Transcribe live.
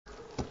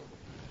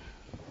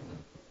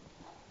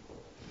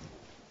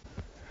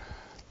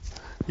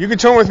You can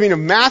turn with me to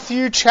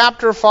Matthew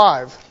chapter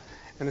 5.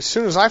 And as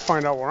soon as I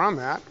find out where I'm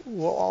at,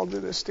 we'll all do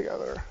this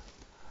together.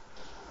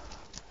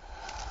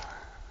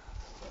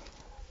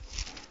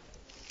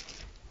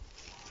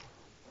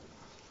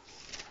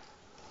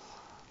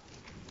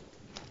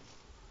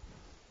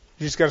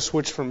 You just got to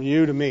switch from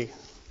you to me.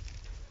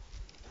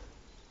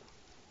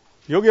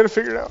 You'll get it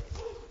figured out.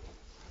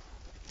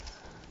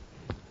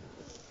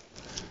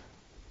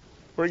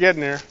 We're getting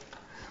there.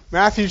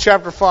 Matthew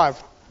chapter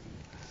 5.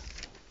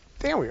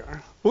 There we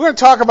are. We're going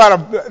to talk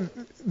about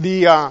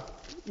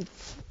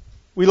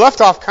we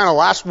left off kind of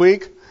last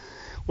week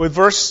with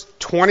verse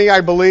 20,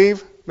 I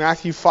believe.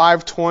 Matthew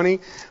 5:20.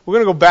 We're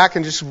going to go back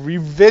and just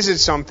revisit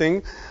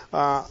something.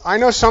 I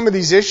know some of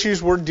these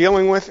issues we're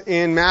dealing with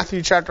in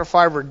Matthew chapter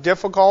 5 are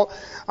difficult.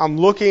 I'm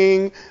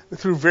looking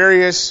through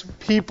various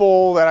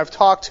people that I've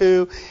talked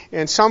to,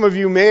 and some of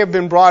you may have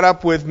been brought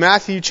up with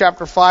Matthew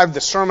chapter 5,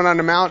 the Sermon on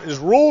the Mount, is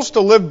rules to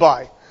live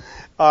by.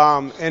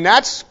 And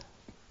that's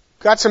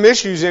got some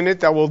issues in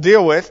it that we'll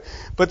deal with,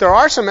 but there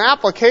are some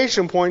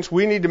application points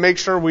we need to make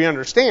sure we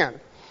understand.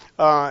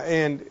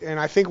 And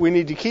I think we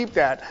need to keep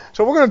that.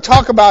 So we're going to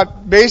talk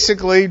about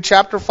basically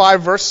chapter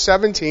 5, verse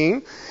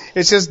 17.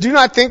 It says, "Do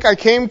not think I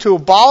came to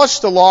abolish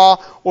the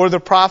law or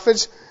the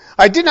prophets.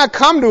 I did not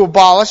come to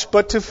abolish,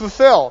 but to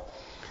fulfill."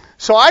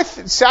 So I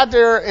sat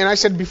there and I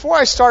said, before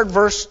I start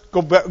go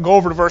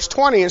over to verse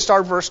 20 and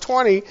start verse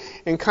 20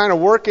 and kind of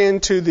work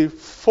into the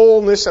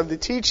fullness of the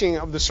teaching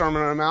of the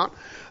Sermon on the Mount,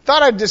 I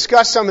thought I'd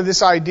discuss some of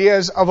these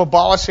ideas of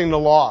abolishing the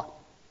law.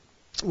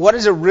 What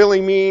does it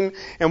really mean?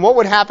 And what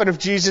would happen if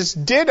Jesus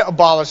did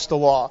abolish the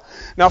law?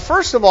 Now,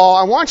 first of all,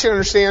 I want you to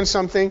understand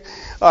something.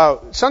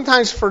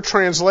 Sometimes for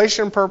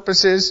translation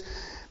purposes,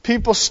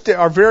 people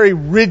are very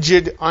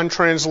rigid on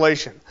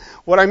translation.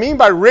 What I mean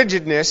by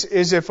rigidness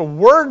is if a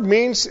word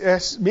means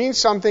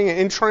something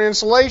in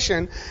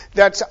translation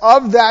that's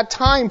of that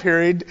time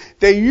period,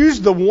 they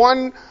use the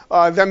one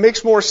that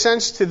makes more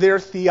sense to their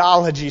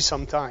theology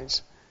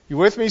sometimes. You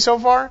with me so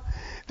far?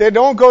 They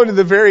don't go to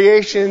the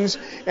variations,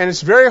 and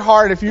it's very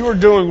hard. If you were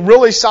doing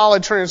really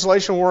solid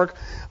translation work,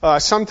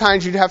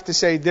 sometimes you'd have to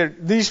say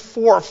these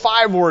 4 or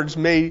 5 words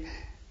may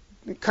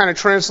kind of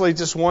translate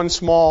this one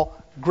small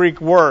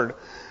Greek word.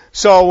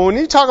 So when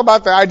you talk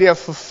about the idea of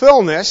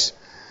fulfillment,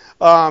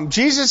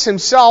 Jesus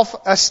himself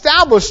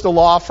established the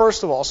law,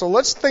 first of all. So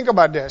let's think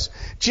about this.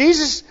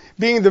 Jesus,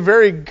 being the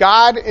very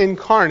God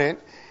incarnate,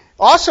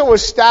 also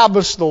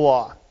established the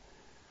law.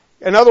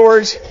 In other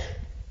words,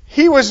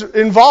 he was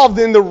involved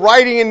in the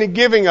writing and the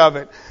giving of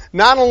it.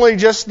 Not only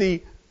just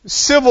the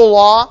civil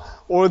law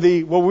or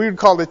what we would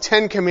call the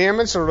 10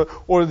 Commandments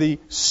or the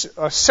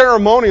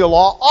ceremonial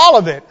law, all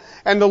of it.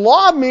 And the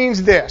law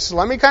means this.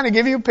 Let me kind of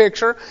give you a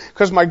picture,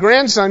 because my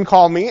grandson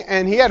called me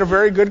and he had a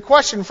very good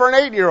question for an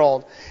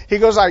 8-year-old. He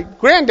goes,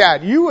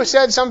 "Granddad, you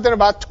said something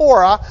about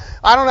Torah.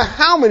 I don't know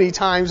how many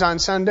times on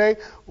Sunday.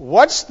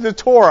 What's the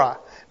Torah?"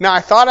 Now,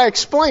 I thought I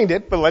explained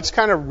it, but let's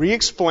kind of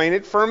re-explain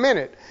it for a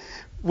minute.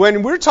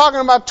 When we're talking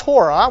about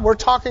Torah, we're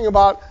talking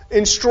about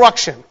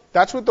instruction.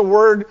 That's what the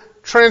word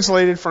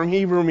translated from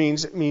Hebrew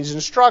means. It means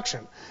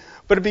instruction.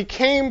 But it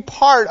became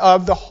part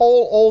of the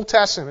whole Old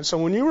Testament. So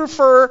when you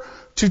refer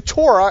to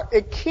Torah,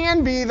 it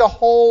can be the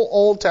whole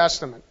Old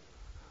Testament.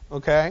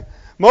 Okay?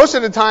 Most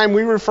of the time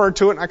we refer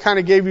to it, and I kind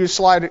of gave you a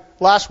slide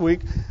last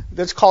week,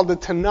 that's called the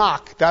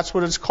Tanakh. That's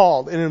what it's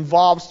called. It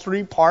involves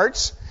 3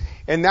 parts,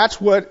 and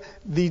that's what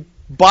the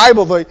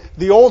Bible,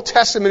 the Old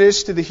Testament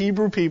is to the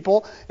Hebrew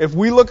people. If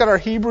we look at our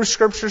Hebrew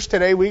scriptures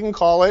today, we can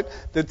call it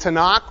the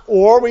Tanakh,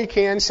 or we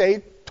can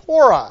say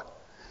Torah.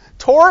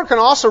 Torah can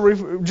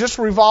also just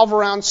revolve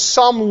around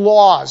some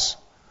laws.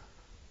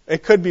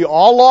 It could be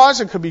all laws.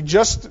 It could be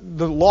just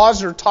the laws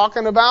they're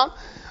talking about.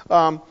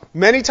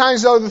 Many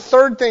times, though, the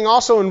third thing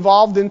also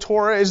involved in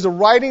Torah is the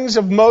writings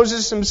of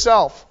Moses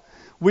himself.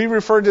 We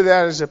refer to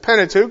that as the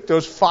Pentateuch,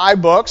 those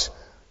 5 books.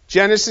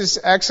 Genesis,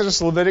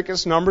 Exodus,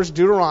 Leviticus, Numbers,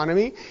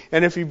 Deuteronomy.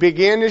 And if you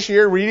began this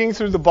year reading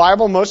through the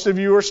Bible, most of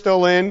you are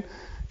still in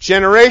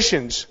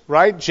generations,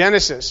 right?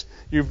 Genesis.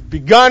 You've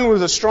begun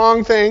with a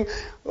strong thing.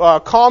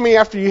 Call me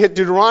after you hit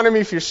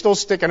Deuteronomy if you're still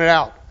sticking it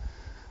out.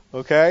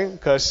 Okay?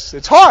 Because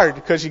it's hard,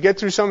 because you get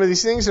through some of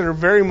these things that are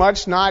very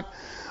much not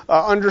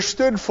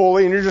understood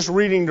fully, and you're just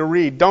reading to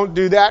read. Don't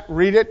do that.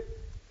 Read it.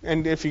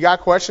 And if you got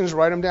questions,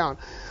 write them down.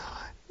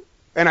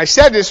 And I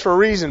said this for a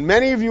reason.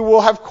 Many of you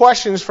will have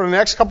questions for the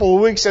next couple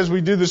of weeks as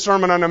we do the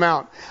Sermon on the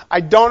Mount.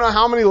 I don't know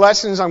how many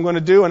lessons I'm going to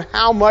do and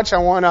how much I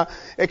want to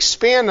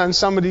expand on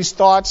some of these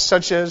thoughts,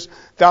 such as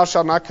thou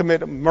shalt not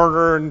commit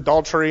murder and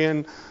adultery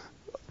and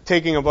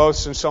taking of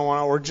oaths and so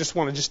on, or just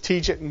want to just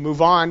teach it and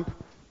move on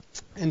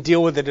and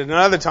deal with it at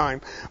another time.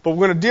 But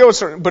we're going to deal with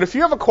certain. But if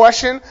you have a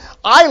question,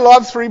 I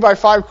love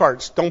 3x5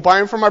 cards. Don't buy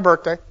them for my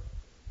birthday.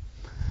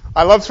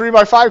 I love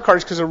 3x5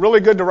 cards because they're really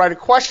good to write a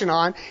question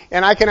on,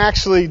 and I can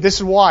actually, this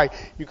is why,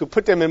 I could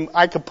put them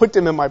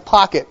in my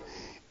pocket.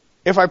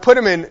 If I put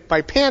them in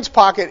my pants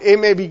pocket, it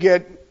maybe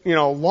get,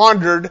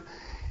 laundered,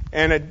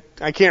 and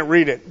I can't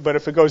read it. But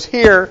if it goes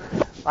here,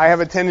 I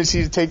have a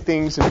tendency to take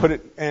things and put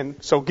it, and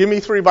so give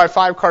me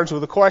 3x5 cards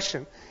with a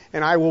question.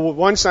 And I will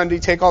one Sunday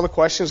take all the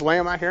questions, lay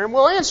them out here, and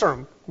we'll answer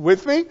them.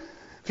 With me?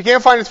 If you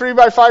can't find a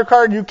 3x5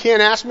 card, you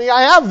can't ask me.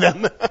 I have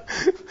them.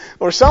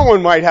 Or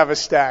someone might have a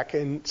stack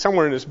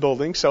somewhere in this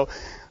building. So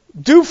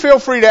do feel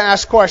free to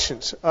ask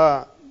questions.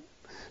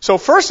 So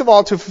first of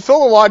all, to fulfill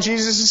the law,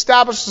 Jesus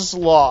establishes the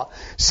law.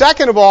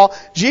 Second of all,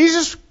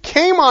 Jesus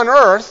came on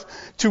earth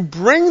to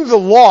bring the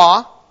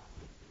law,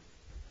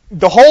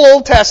 the whole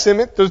Old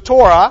Testament, the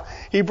Torah.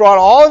 He brought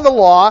all of the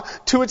law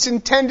to its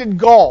intended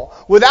goal.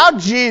 Without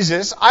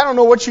Jesus, I don't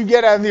know what you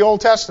get out of the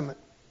Old Testament.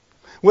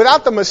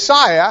 Without the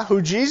Messiah,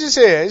 who Jesus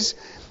is,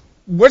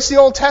 what's the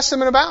Old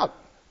Testament about?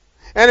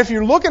 And if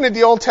you're looking at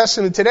the Old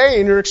Testament today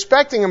and you're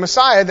expecting a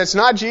Messiah that's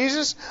not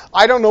Jesus,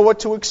 I don't know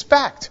what to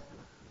expect.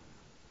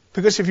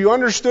 Because if you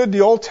understood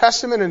the Old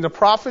Testament and the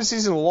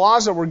prophecies and the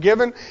laws that were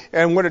given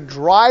and what it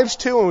drives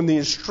to and the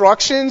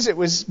instructions it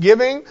was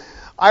giving,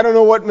 I don't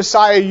know what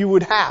Messiah you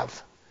would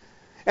have.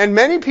 And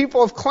many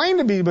people have claimed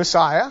to be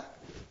Messiah.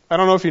 I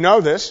don't know if you know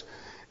this.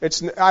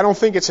 I don't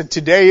think it's a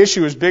today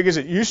issue as big as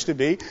it used to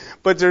be.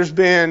 But there's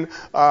been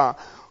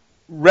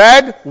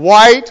red,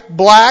 white,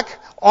 black,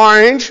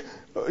 orange,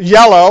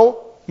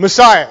 yellow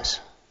Messiahs.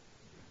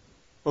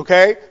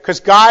 Okay?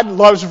 Because God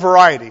loves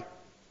variety.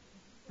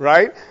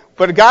 Right?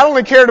 But God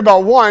only cared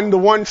about one, the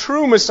one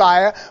true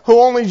Messiah, who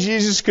only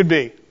Jesus could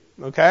be.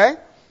 Okay?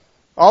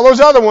 All those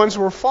other ones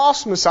were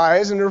false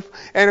messiahs, and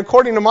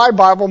according to my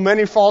Bible,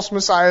 many false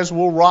messiahs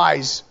will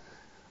rise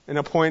in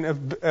a point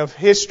of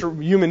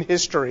history, human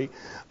history.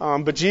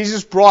 But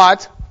Jesus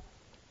brought,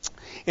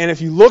 and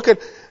if you look at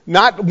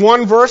not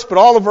one verse, but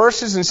all the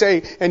verses,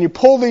 and you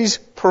pull these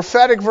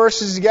prophetic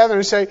verses together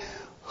and say,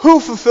 who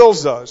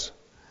fulfills those?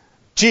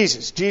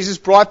 Jesus. Jesus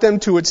brought them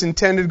to its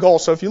intended goal.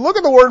 So if you look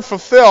at the word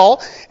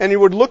fulfill, and you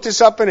would look this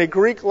up in a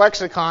Greek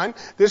lexicon,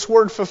 this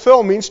word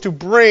fulfill means to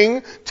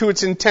bring to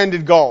its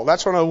intended goal.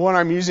 That's what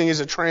I'm using as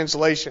a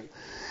translation.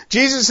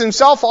 Jesus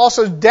himself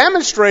also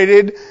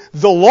demonstrated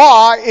the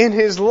law in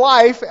his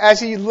life as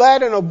he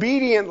led an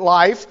obedient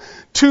life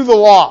to the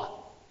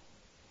law.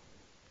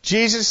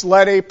 Jesus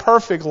led a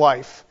perfect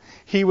life.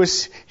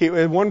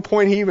 At one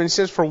point he even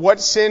says, for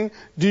what sin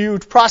do you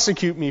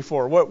prosecute me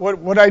for?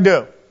 What I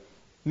do?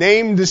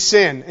 Name the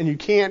sin. And you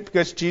can't,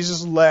 because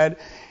Jesus led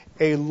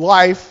a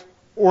life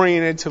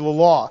oriented to the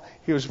law.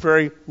 He was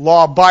very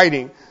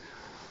law-abiding.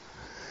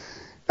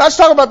 Now let's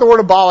talk about the word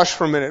abolish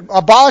for a minute.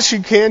 Abolish,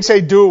 you can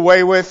say do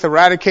away with,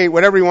 eradicate,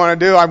 whatever you want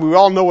to do. We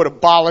all know what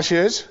abolish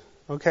is.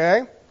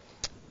 Okay?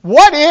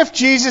 What if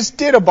Jesus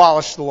did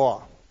abolish the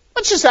law?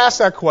 Let's just ask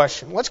that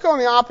question. Let's go on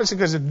the opposite,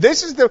 because if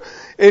this is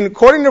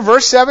according to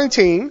verse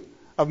 17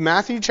 of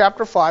Matthew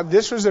chapter 5,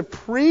 this was a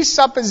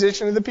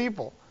presupposition of the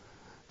people.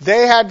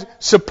 They had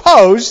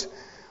supposed,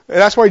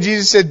 that's why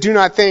Jesus said, do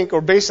not think, or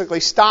basically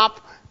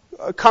stop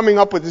coming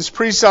up with this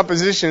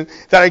presupposition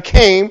that I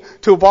came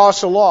to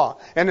abolish the law.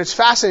 And it's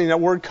fascinating, that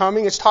word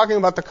coming, it's talking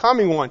about the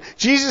coming one.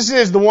 Jesus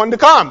is the one to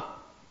come.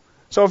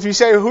 So if you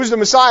say, who's the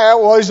Messiah?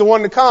 Well, he's the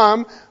one to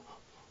come.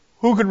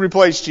 Who could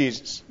replace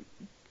Jesus?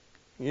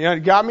 You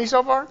got me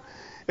so far?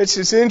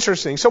 It's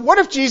interesting. So what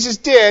if Jesus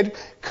did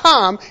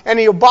come and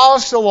he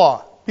abolished the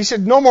law? He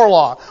said, no more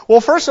law.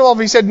 Well, first of all, if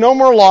he said no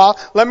more law,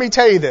 let me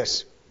tell you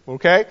this.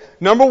 Okay?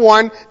 Number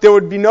one, there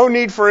would be no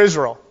need for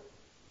Israel.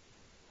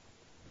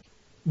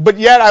 But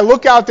yet I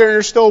look out there and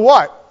there's still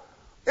what?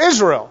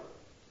 Israel.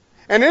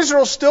 And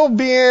Israel still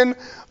being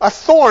a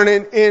thorn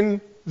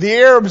in the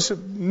Arabs'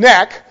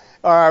 neck.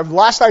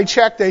 Last I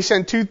checked, they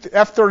sent 2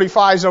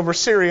 F-35s over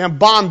Syria and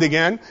bombed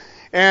again.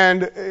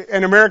 And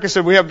America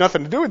said, we have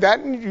nothing to do with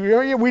that.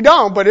 And we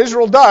don't, but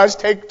Israel does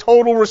take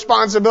total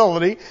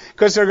responsibility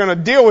because they're going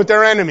to deal with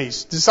their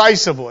enemies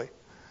decisively.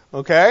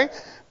 Okay?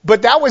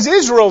 But that was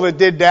Israel that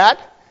did that.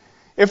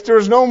 If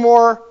there's no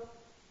more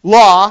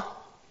law,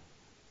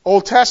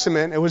 Old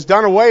Testament, it was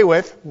done away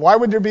with, why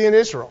would there be an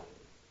Israel?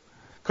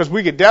 Because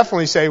we could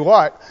definitely say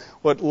what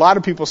a lot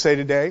of people say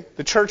today,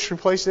 the church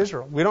replaced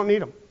Israel. We don't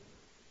need them.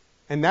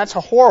 And that's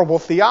a horrible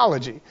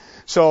theology.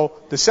 So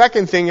the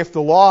second thing, if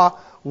the law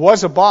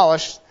was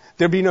abolished,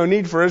 there'd be no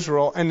need for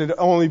Israel and it'd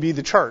only be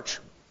the church.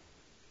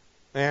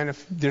 And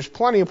if there's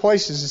plenty of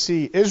places to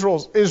see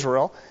Israel's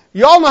Israel,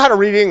 you all know how to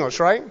read English,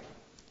 right?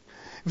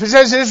 If it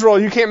says Israel,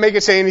 you can't make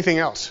it say anything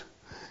else.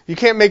 You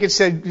can't make it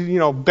say,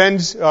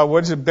 Ben's,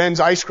 Ben's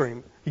ice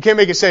cream. You can't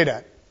make it say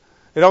that.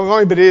 It'll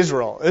only be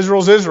Israel.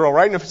 Israel's Israel,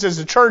 right? And if it says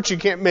the church, you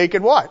can't make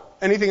it what?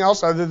 Anything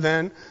else other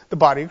than the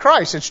body of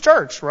Christ. It's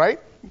church, right?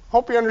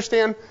 Hope you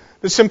understand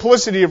the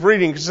simplicity of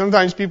reading, because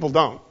sometimes people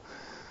don't.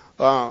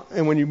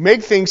 And when you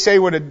make things say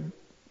what it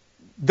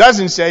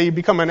doesn't say, you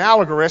become an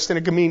allegorist, and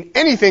it can mean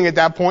anything at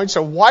that point.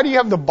 So why do you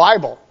have the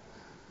Bible?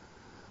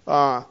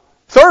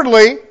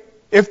 Thirdly,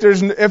 if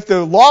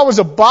the law was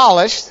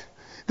abolished,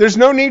 there's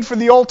no need for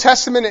the Old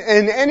Testament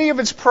and any of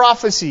its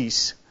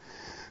prophecies.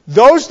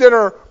 Those that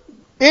are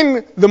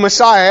in the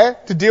Messiah,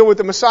 to deal with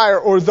the Messiah,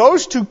 or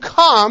those to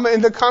come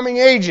in the coming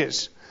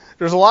ages.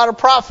 There's a lot of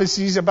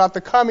prophecies about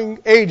the coming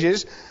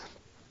ages.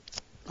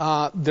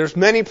 There's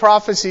many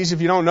prophecies,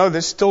 if you don't know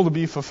this, still to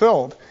be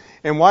fulfilled.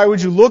 And why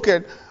would you look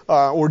at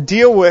or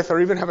deal with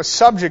or even have a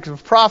subject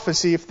of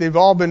prophecy if they've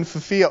all been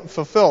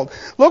fulfilled?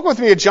 Look with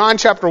me at John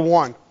chapter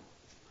 1.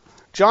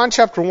 John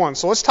chapter 1.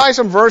 So let's tie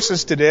some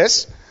verses to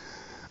this.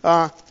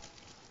 And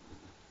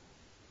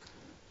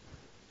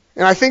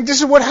I think this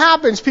is what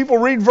happens. People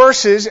read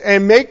verses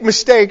and make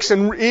mistakes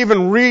in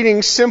even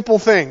reading simple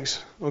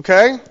things.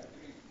 Okay?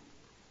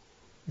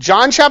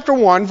 John chapter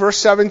 1, verse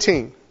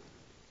 17.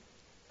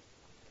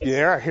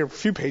 Yeah, I hear a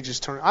few pages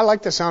turning. I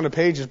like the sound of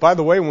pages. By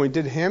the way, when we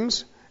did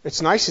hymns,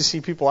 it's nice to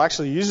see people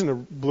actually using the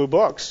blue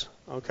books.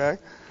 Okay?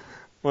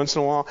 Once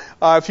in a while.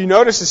 If you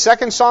notice, the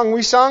second song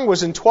we sung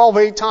was in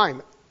 12/8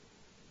 time.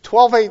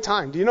 12/8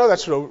 time. Do you know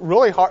that's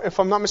really hard? If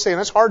I'm not mistaken,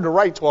 that's hard to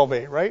write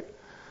 12/8, right?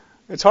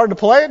 It's hard to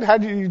play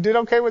it? You did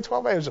okay with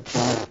 12/8? It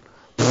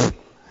was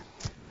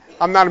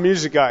I'm not a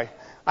music guy.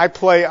 I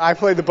play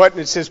the button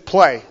that says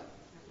play.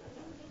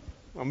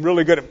 I'm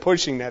really good at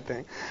pushing that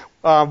thing.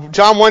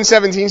 John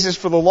 1:17 says,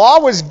 "For the law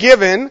was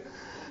given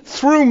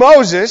through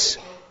Moses,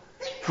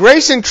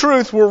 grace and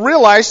truth were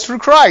realized through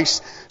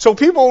Christ." So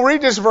people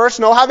read this verse,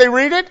 know how they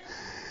read it?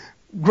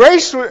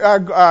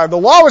 The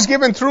law was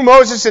given through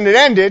Moses and it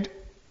ended,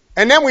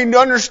 and then we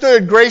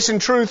understood grace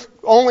and truth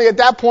only at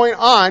that point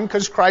on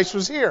because Christ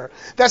was here.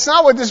 That's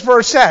not what this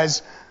verse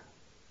says.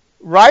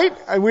 Right?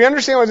 We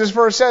understand what this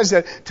verse says,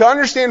 that to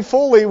understand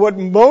fully what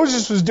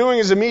Moses was doing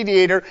as a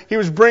mediator, he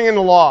was bringing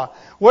the law.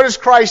 What is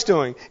Christ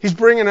doing? He's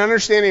bringing an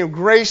understanding of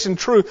grace and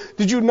truth.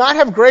 Did you not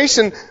have grace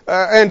and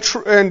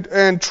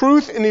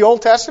truth in the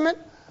Old Testament?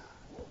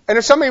 And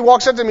if somebody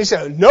walks up to me and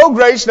says, no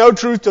grace, no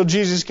truth till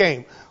Jesus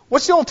came.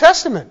 What's the Old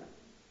Testament?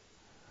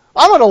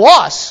 I'm at a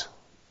loss.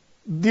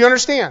 Do you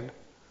understand?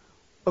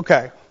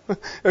 Okay.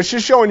 It's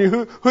just showing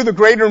you who the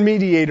greater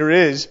mediator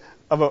is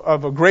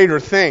of a greater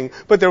thing.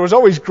 But there was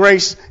always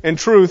grace and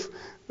truth.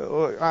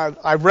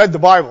 I've read the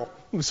Bible,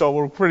 so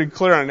we're pretty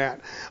clear on that.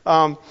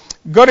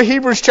 Go to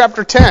Hebrews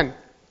chapter 10.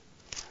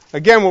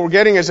 Again, what we're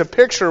getting is a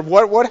picture of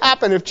what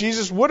happened if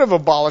Jesus would have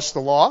abolished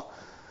the law.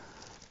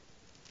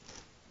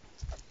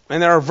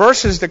 And there are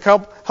verses that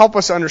help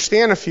us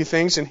understand a few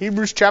things. In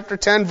Hebrews chapter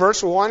 10,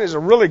 verse 1 is a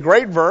really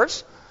great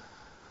verse.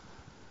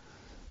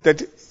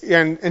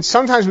 And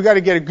sometimes we've got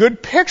to get a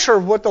good picture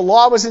of what the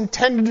law was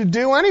intended to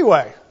do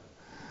anyway.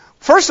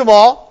 First of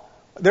all,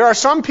 there are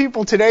some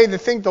people today that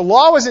think the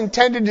law was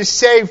intended to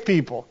save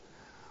people.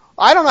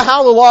 I don't know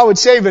how the law would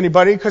save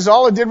anybody because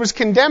all it did was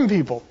condemn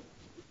people.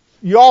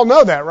 You all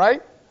know that,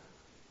 right?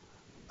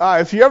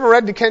 If you ever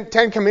read the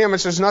Ten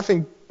Commandments, there's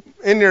nothing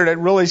in there that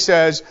really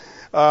says,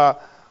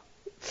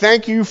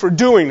 thank you for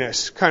doing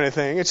this kind of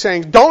thing. It's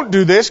saying, don't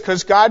do this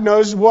because God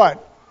knows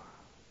what?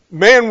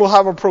 Man will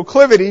have a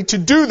proclivity to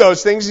do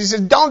those things. He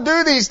says, don't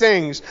do these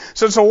things.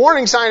 So it's a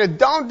warning sign that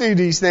don't do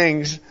these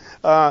things.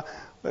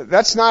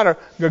 That's not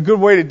a good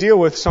way to deal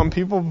with some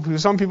people,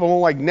 because some people don't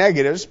like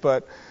negatives,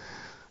 but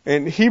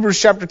in Hebrews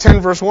chapter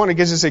 10, verse 1, it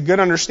gives us a good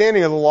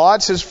understanding of the law.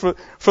 It says,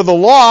 for the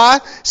law,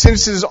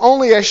 since it is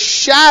only a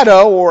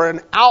shadow or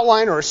an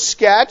outline or a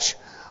sketch,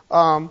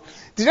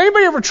 did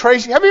anybody ever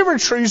have you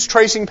ever used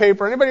tracing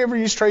paper? Anybody ever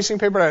use tracing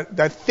paper?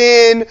 That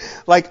thin,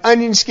 like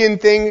onion skin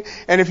thing,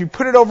 and if you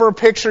put it over a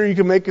picture, you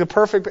can make it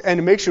perfect, and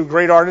it makes you a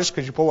great artist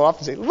because you pull it off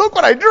and say, look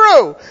what I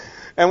drew!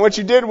 And what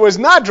you did was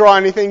not draw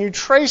anything, you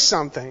traced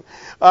something.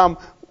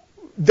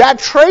 That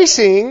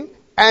tracing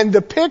and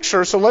the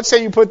picture, so let's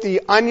say you put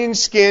the onion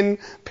skin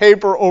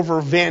paper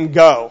over Van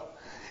Gogh,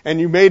 and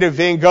you made a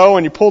Van Gogh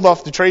and you pulled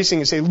off the tracing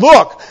and say,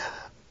 look,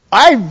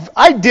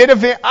 I did a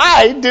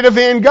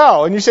Van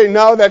Gogh. And you say,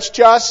 no, that's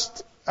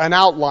just an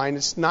outline.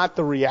 It's not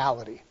the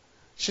reality.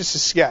 It's just a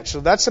sketch.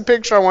 So that's the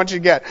picture I want you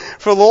to get.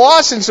 For the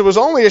law, since it was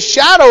only a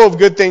shadow of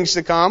good things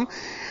to come,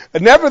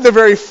 never the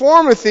very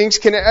form of things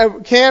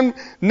can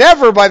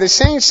never, by the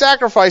same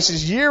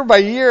sacrifices year by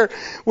year,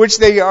 which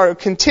they are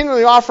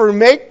continually offer,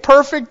 make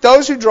perfect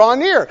those who draw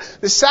near.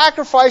 The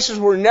sacrifices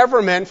were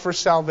never meant for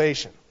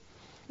salvation.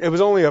 It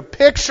was only a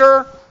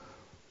picture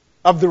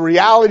of the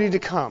reality to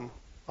come,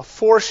 a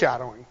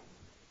foreshadowing.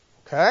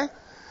 Okay?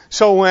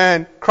 So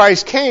when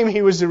Christ came,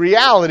 He was the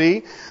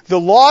reality. The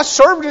law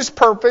served its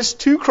purpose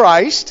to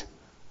Christ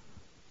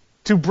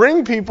to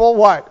bring people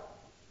what?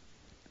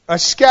 A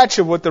sketch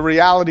of what the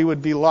reality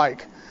would be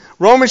like.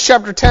 Romans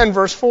chapter 10,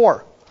 verse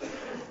 4.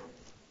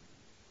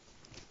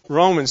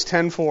 Romans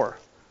 10:4.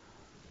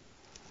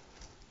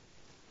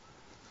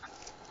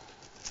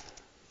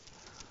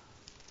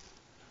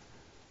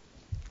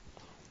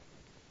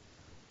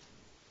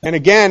 And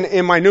again,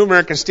 in my New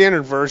American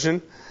Standard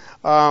Version,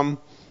 I'm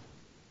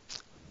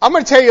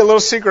going to tell you a little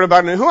secret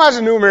about it. Who has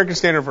a New American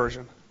Standard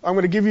Version? I'm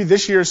going to give you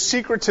this year's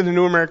secret to the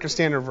New American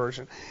Standard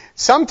Version.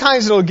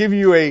 Sometimes it'll give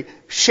you a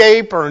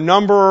shape or a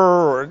number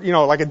or,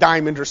 like a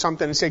diamond or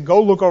something and say,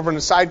 go look over in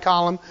the side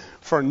column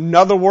for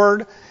another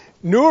word.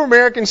 New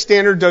American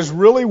Standard does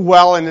really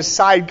well in the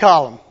side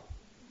column.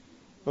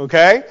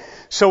 Okay?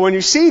 So when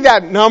you see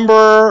that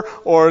number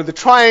or the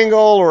triangle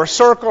or a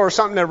circle or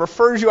something that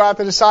refers you out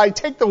to the side,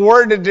 take the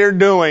word that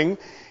they're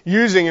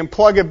using and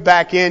plug it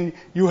back in.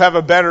 You have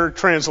a better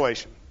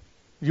translation.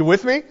 You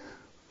with me?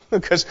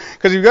 Because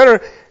you've got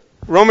to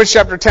Romans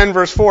chapter 10,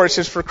 verse 4, it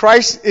says, for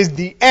Christ is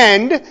the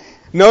end.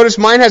 Notice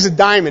mine has a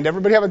diamond.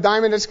 Everybody have a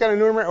diamond that's got a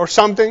numerator or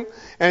something?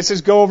 And it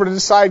says go over to the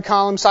side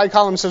column. Side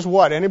column says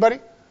what? Anybody?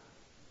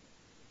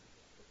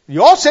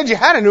 You all said you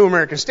had a New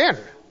American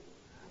Standard.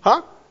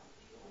 Huh?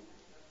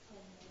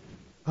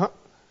 Huh?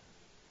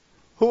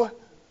 Who?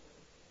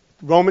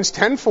 Romans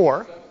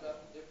 10:4.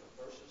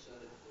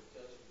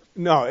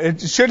 No, it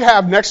should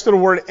have next to the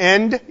word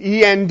end,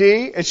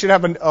 E-N-D, it should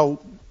have a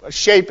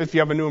shape if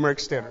you have a New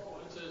American Standard.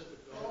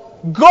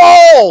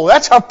 Goal!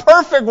 That's a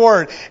perfect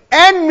word.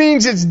 End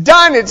means it's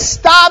done, it's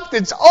stopped,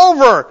 it's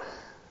over.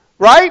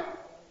 Right?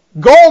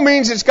 Goal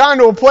means it's gone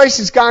to a place,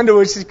 it's gone to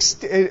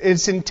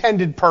its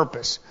intended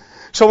purpose.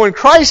 So when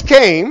Christ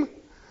came,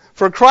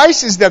 for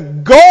Christ is the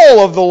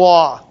goal of the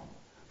law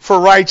for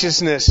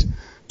righteousness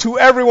to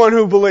everyone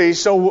who believes.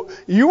 So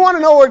you want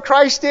to know what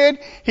Christ did?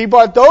 He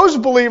brought those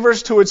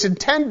believers to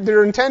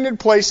their intended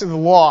place of the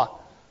law.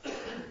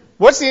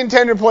 What's the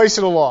intended place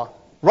of the law?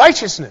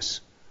 Righteousness.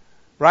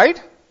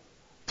 Right?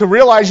 To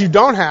realize you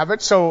don't have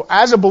it. So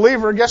as a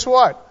believer, guess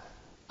what?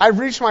 I've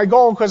reached my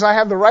goal because I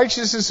have the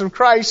righteousness of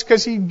Christ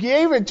because He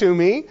gave it to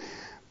me.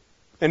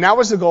 And that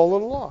was the goal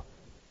of the law.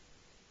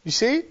 You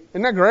see?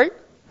 Isn't that great?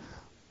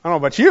 I don't know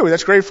about you.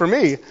 That's great for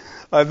me.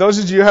 Those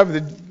of you who have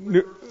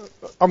the...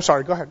 I'm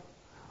sorry, go ahead.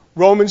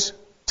 Romans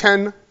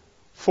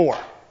 10:4.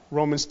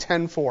 Romans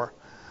 10:4.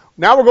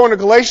 Now we're going to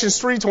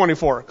Galatians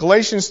 3:24.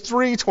 Galatians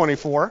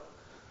 3:24.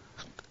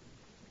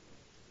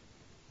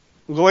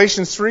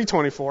 Galatians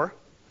 3:24.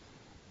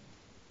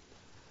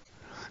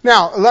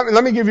 Now,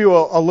 let me give you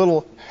a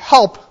little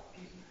help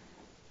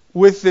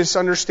with this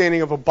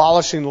understanding of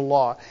abolishing the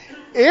law.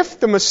 If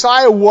the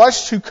Messiah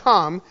was to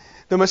come,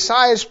 the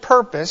Messiah's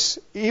purpose,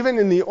 even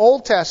in the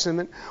Old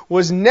Testament,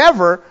 was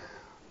never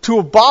to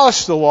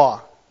abolish the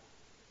law.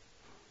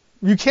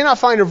 You cannot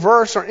find a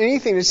verse or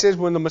anything that says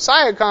when the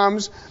Messiah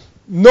comes,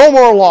 no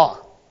more law.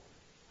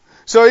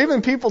 So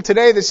even people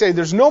today that say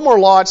there's no more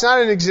law, it's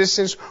not in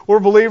existence, we're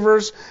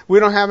believers, we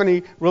don't have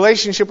any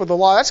relationship with the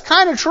law, that's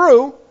kind of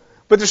true,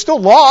 but there's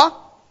still law,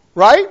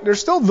 right?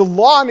 There's still the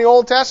law in the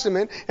Old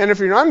Testament, and if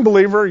you're an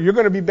unbeliever, you're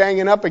going to be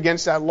banging up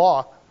against that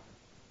law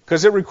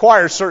because it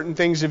requires certain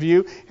things of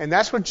you, and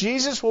that's what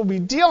Jesus will be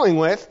dealing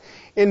with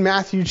in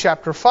Matthew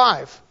chapter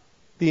 5,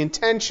 the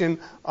intention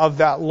of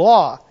that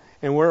law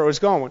and where it was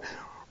going.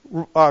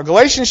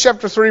 Galatians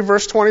chapter 3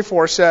 verse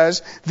 24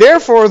 says,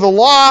 therefore the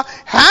law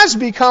has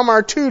become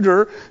our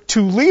tutor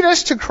to lead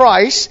us to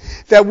Christ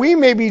that we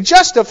may be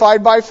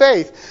justified by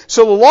faith.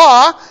 So the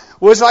law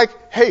was like,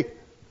 hey,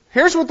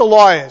 here's what the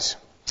law is.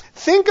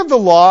 Think of the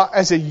law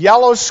as a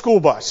yellow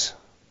school bus.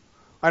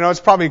 I know it's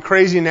probably a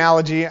crazy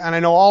analogy, and I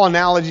know all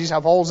analogies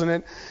have holes in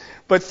it,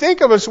 but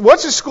think of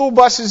what's a school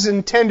bus's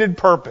intended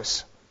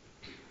purpose?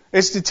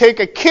 It's to take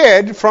a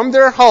kid from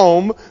their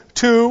home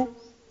to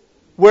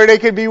where they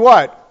could be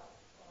what?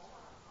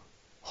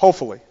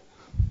 Hopefully.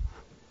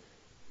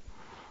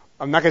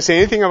 I'm not going to say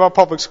anything about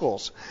public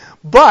schools.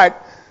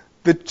 But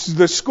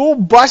the school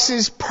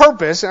bus's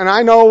purpose, and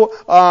I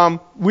know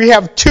we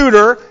have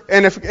tutor,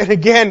 and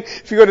again,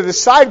 if you go to the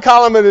side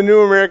column of the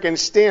New American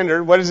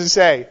Standard, what does it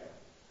say?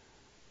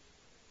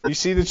 You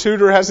see the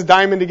tutor has a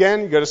diamond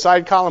again? You go to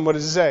side column, what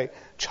does it say?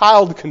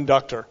 Child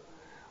conductor.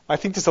 I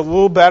think that's a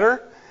little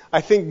better.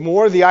 I think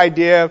more the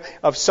idea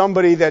of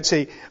somebody that's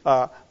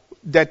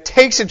that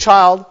takes a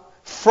child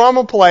from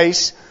a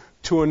place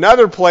to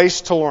another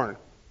place to learn.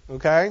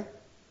 Okay?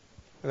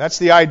 That's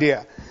the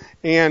idea.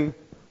 And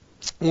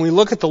when we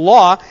look at the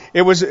law,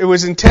 it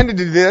was intended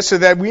to do this so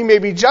that we may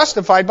be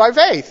justified by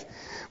faith.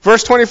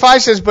 Verse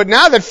 25 says, but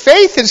now that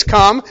faith has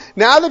come,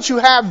 now that you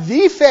have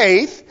the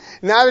faith,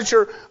 now that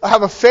you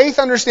have a faith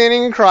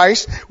understanding in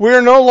Christ, we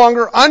are no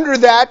longer under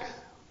that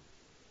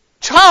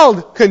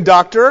child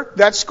conductor,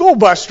 that school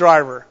bus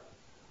driver.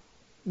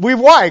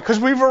 Why? Because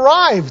we've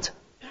arrived.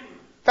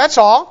 That's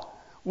all.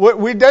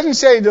 It doesn't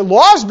say the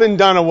law's been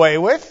done away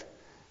with.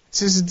 It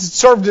says it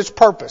served its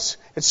purpose.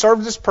 It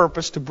served its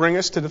purpose to bring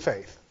us to the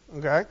faith.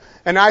 Okay?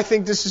 And I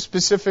think this is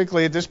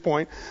specifically at this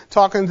point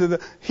talking to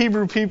the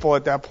Hebrew people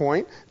at that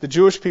point, the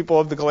Jewish people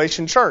of the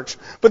Galatian church.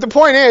 But the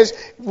point is,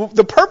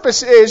 the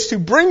purpose is to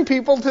bring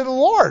people to the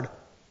Lord.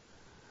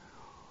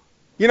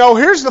 You know,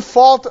 here's the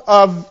fault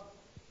of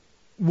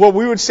what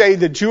we would say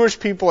the Jewish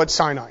people at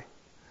Sinai.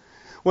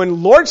 When the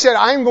Lord said,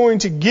 I'm going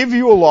to give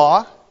you a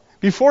law,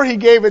 before He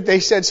gave it, they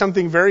said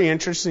something very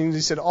interesting. They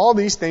said, all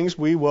these things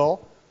we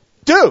will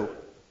do.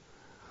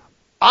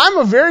 I'm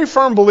a very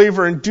firm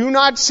believer in do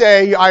not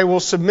say I will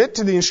submit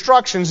to the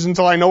instructions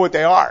until I know what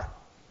they are.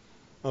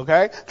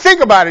 Okay?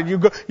 Think about it.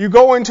 You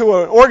go into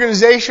an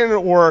organization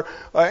or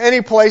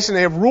any place and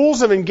they have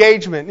rules of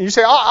engagement. And you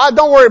say,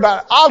 don't worry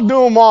about it. I'll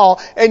do them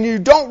all. And you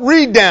don't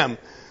read them.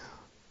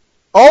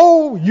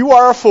 Oh, you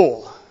are a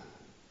fool.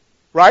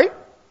 Right?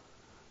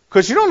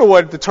 Because you don't know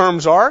what the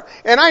terms are.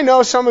 And I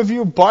know some of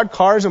you bought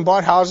cars and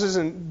bought houses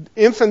and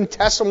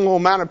infinitesimal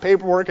amount of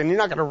paperwork and you're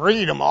not going to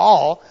read them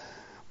all.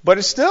 But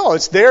it's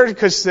there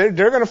because they're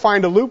going to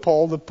find a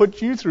loophole to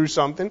put you through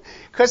something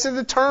because of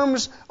the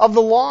terms of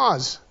the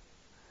laws.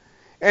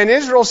 And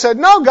Israel said,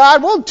 no,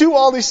 God, we'll do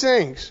all these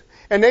things.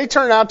 And they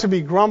turned out to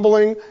be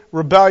grumbling,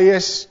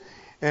 rebellious,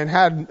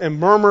 and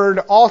murmured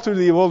all through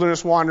the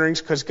wilderness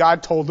wanderings because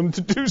God told them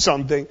to do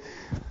something.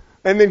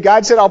 And then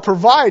God said, I'll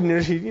provide.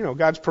 And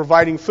God's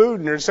providing food.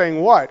 And they're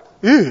saying, what?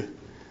 Ew.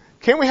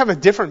 Can't we have a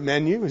different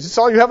menu? Is this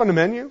all you have on the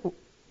menu?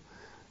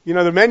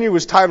 The menu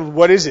was titled,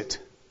 What Is It?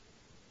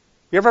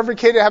 You ever have a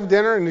kid have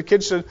dinner and the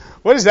kid said,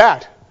 what is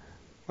that?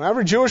 Well,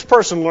 every Jewish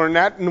person learned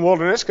that in the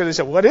wilderness because they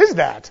said, what is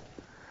that?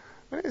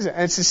 What is it?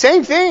 And it's the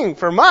same thing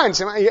for months.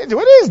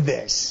 What is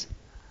this?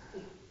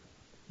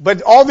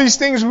 But all these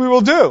things we will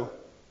do.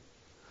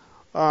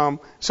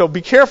 So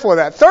be careful of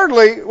that.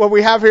 Thirdly, what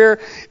we have here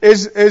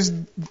is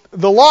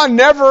the law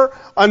never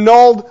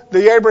annulled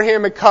the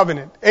Abrahamic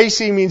covenant.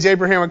 AC means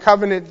Abrahamic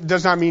covenant. It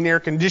does not mean air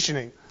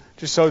conditioning.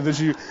 Just so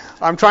that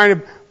I'm trying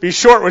to be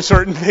short with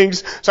certain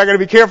things, so I got to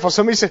be careful.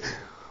 Somebody said,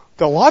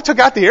 the law took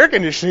out the air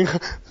conditioning.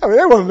 I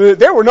mean,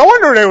 they were no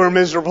wonder they were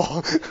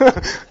miserable.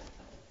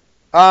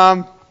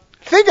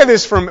 Think of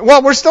this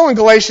we're still in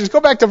Galatians.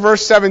 Go back to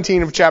verse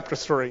 17 of chapter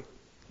 3.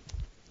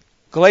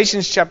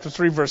 Galatians chapter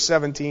 3 verse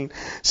 17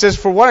 says,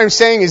 for what I'm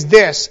saying is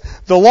this,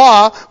 the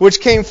law, which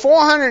came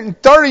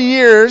 430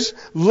 years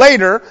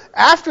later,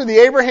 after the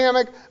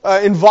Abrahamic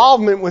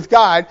involvement with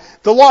God,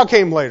 the law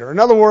came later. In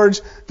other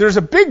words, there's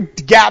a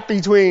big gap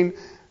between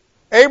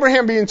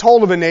Abraham being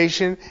told of a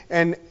nation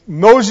and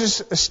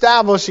Moses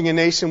establishing a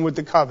nation with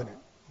the covenant.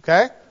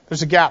 Okay?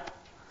 There's a gap.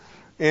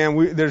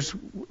 And there's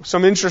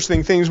some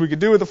interesting things we could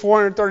do with the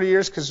 430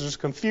 years because there's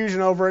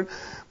confusion over it.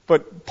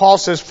 But Paul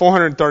says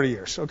 430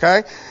 years,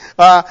 okay?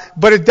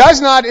 But it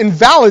does not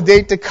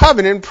invalidate the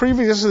covenant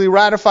previously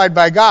ratified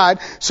by God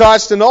so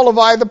as to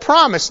nullify the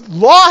promise.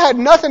 Law had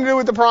nothing to do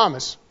with the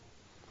promise.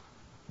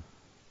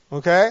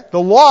 Okay?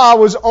 The law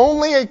was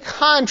only a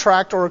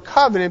contract or a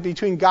covenant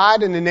between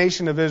God and the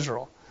nation of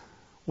Israel.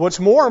 What's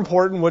more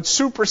important, what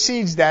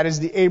supersedes that is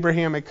the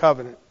Abrahamic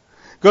covenant.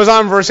 Goes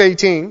on in verse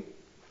 18.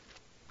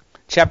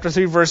 Chapter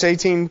 3, verse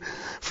 18.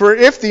 For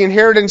if the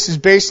inheritance is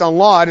based on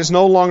law, it is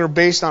no longer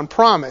based on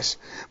promise.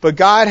 But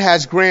God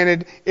has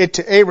granted it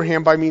to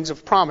Abraham by means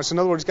of promise. In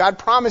other words, God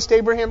promised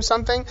Abraham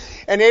something,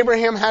 and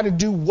Abraham had to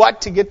do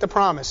what to get the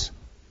promise?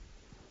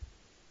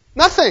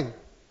 Nothing.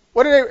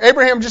 What did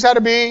Abraham just had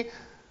to be?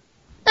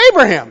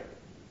 Abraham.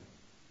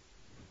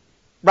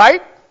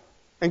 Right?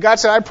 And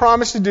God said, I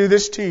promise to do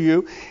this to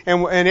you.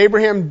 And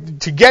Abraham,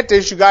 to get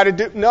this, you got to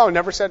do... No,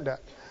 never said that.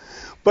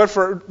 But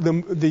for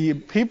the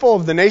people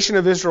of the nation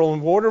of Israel,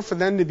 in order for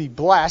them to be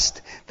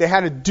blessed, they had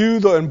to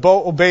do and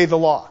obey the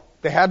law.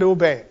 They had to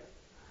obey it.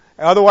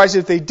 Otherwise,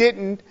 if they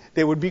didn't,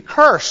 they would be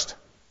cursed.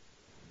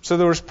 So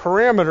there was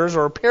parameters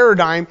or a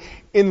paradigm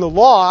in the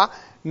law,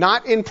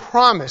 not in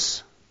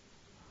promise.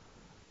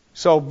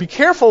 So be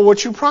careful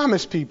what you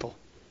promise people.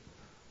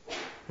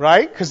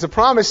 Right? Because the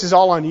promise is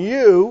all on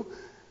you.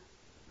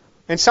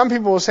 And some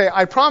people will say,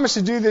 I promise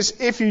to do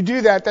this if you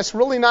do that. That's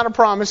really not a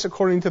promise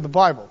according to the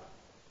Bible.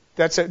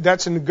 That's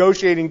a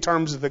negotiating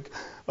terms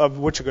of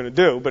what you're going to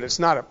do, but it's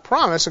not a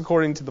promise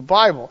according to the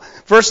Bible.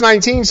 Verse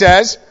 19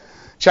 says,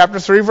 chapter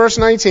 3, verse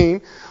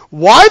 19,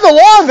 why the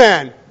law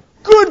then?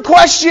 Good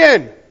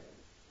question.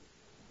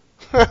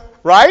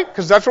 Right?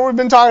 Because that's what we've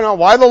been talking about.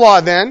 Why the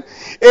law then?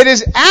 It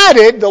is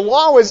added, the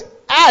law was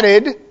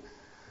added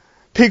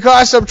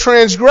because of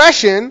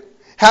transgression,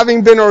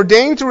 having been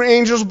ordained through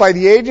angels by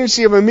the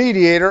agency of a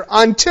mediator,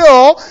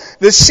 until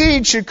the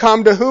seed should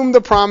come to whom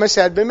the promise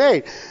had been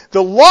made.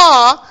 The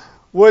law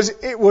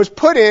was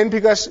put in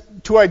because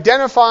to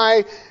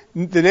identify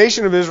the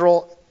nation of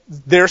Israel,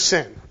 their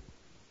sin.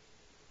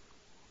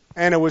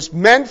 And it was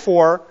meant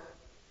for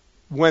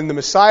when the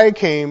Messiah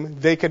came,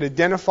 they could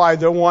identify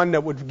the one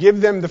that would give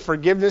them the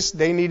forgiveness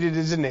they needed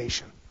as a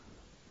nation.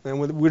 And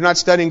we're not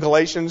studying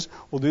Galatians.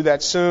 We'll do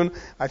that soon.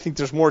 I think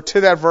there's more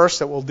to that verse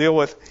that we'll deal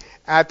with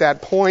at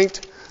that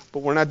point, but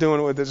we're not doing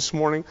it with it this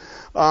morning.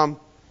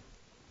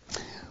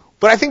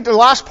 But I think the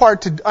last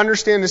part to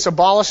understand this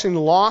abolishing the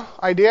law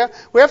idea,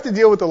 we have to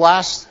deal with the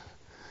last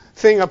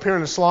thing up here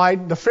on the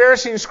slide. The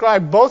Pharisee and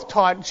scribe both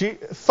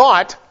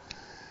thought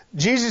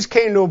Jesus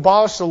came to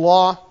abolish the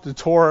law, the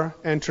Torah,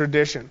 and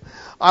tradition.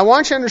 I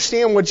want you to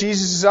understand what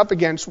Jesus is up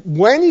against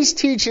when he's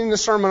teaching the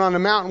Sermon on the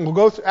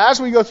Mount. As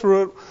we go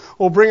through it,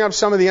 we'll bring up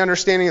some of the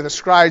understanding of the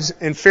scribes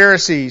and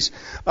Pharisees.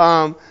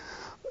 Now,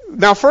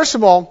 first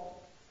of all,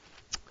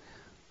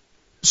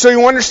 so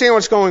you understand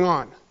what's going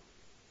on.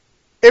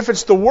 If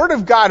it's the Word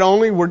of God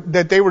only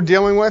that they were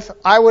dealing with,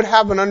 I would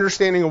have an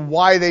understanding of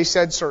why they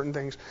said certain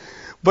things.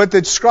 But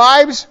the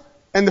scribes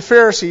and the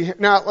Pharisee,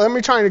 now let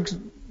me try to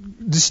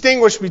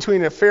distinguish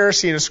between a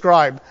Pharisee and a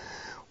scribe.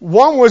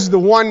 One was the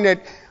one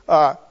that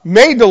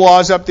made the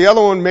laws up, the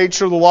other one made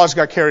sure the laws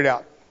got carried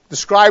out. The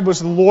scribe was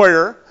the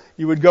lawyer.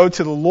 You would go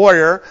to the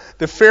lawyer.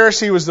 The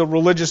Pharisee was the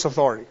religious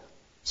authority.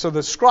 So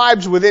the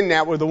scribes within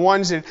that were the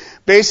ones that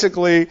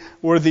basically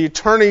were the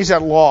attorneys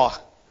at law.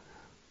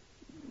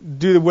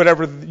 Do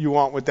whatever you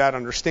want with that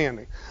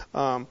understanding.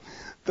 The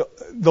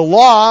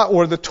law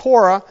or the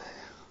Torah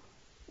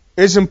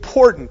is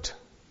important.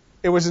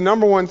 It was the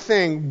number one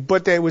thing,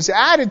 but it was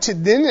added to,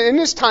 in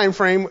this time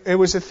frame, it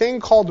was a thing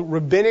called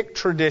rabbinic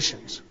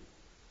traditions.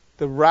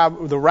 The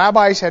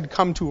rabbis had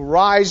come to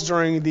rise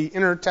during the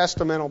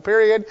intertestamental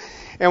period,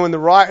 and when the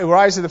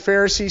rise of the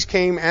Pharisees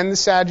came and the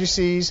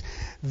Sadducees,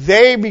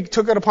 they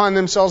took it upon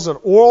themselves that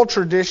oral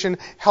tradition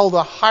held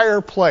a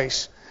higher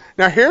place.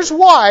 Now here's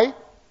why.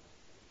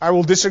 I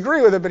will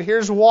disagree with it, but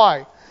here's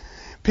why.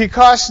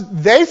 Because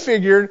they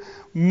figured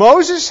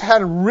Moses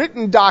had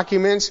written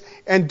documents,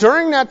 and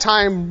during that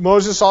time,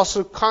 Moses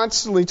also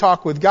constantly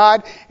talked with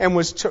God and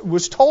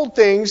was told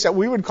things that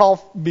we would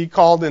be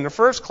called in the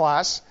first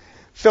class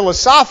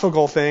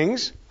philosophical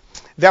things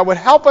that would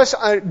help us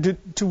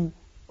to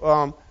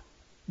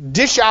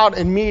dish out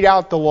and mete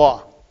out the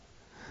law.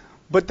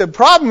 But the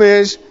problem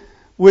is,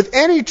 with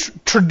any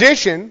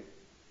tradition,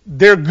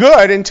 they're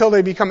good until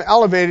they become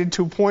elevated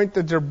to a point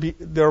that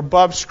they're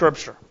above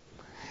Scripture.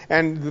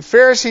 And the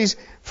Pharisees,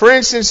 for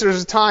instance,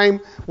 there's a time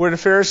where the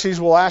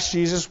Pharisees will ask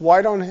Jesus,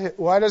 why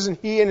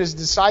doesn't he and his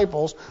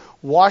disciples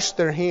wash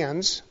their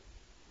hands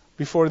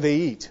before they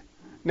eat?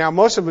 Now,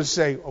 most of us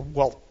say,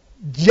 well,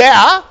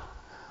 yeah.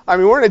 I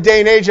mean, we're in a day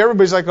and age,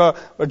 everybody's like a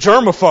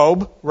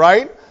germaphobe,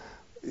 right?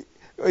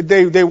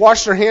 They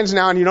wash their hands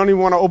now and you don't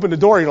even want to open the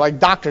door. You're like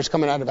doctors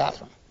coming out of the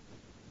bathroom.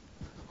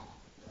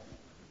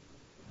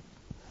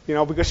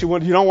 Because you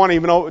don't want to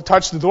even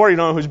touch the door. You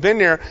don't know who's been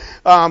there.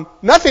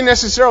 Nothing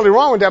necessarily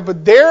wrong with that,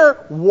 but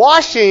their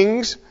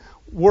washings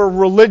were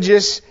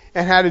religious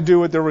and had to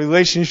do with their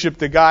relationship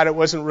to God. It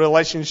wasn't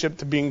relationship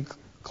to being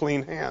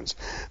clean hands.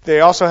 They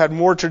also had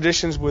more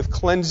traditions with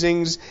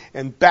cleansings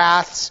and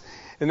baths,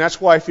 and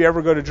that's why if you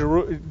ever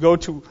go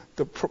to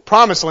the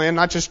Promised Land,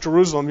 not just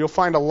Jerusalem, you'll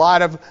find a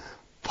lot of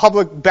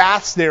public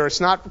baths there. It's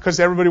not because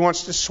everybody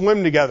wants to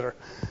swim together.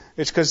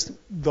 It's because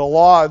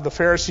the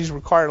Pharisees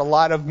required a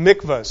lot of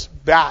mikvahs,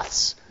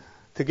 baths,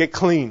 to get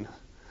clean.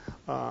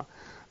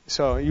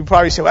 So you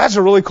probably say, well, that's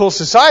a really cool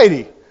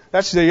society.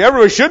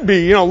 Everybody should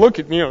be,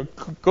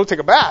 go take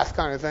a bath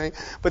kind of thing.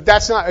 But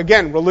that's not,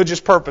 again, religious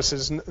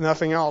purposes,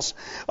 nothing else.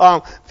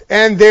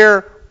 And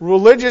their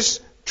religious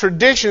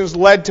traditions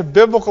led to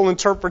biblical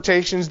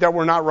interpretations that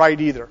were not right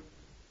either.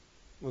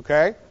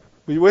 Okay?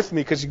 Be with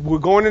me, because we're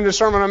going into the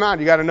Sermon on the Mount.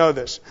 You got to know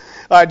this.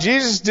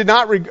 Jesus did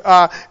not,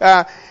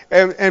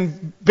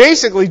 and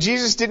basically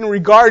Jesus didn't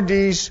regard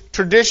these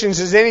traditions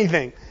as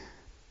anything.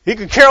 He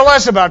could care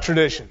less about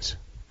traditions,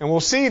 and we'll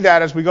see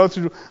that as we go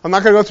through. I'm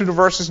not going to go through the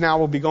verses now.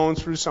 We'll be going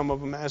through some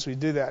of them as we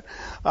do that.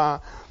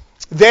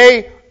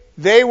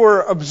 They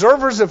were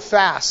observers of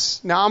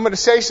fasts. Now I'm going to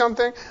say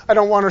something. I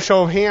don't want a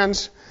show of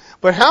hands,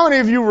 but how many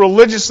of you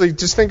religiously?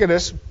 Just think of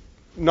this,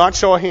 not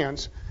show of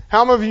hands.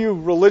 How many of you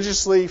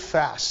religiously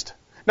fast?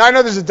 Now, I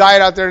know there's a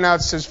diet out there now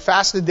that says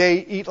fast a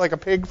day, eat like a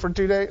pig for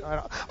 2 days. I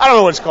don't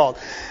know what it's called.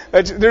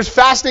 There's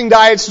fasting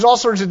diets. There's all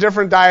sorts of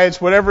different diets,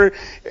 whatever.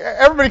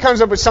 Everybody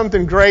comes up with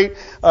something great.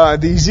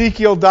 The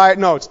Ezekiel diet.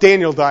 No, it's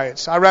Daniel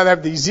diets. I'd rather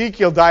have the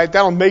Ezekiel diet.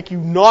 That'll make you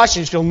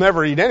nauseous. You'll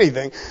never eat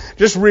anything.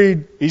 Just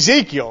read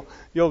Ezekiel.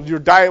 Your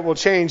diet will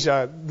change.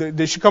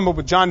 They should come up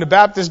with John the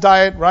Baptist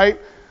diet, right?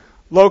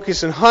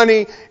 Locusts and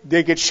honey,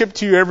 they get shipped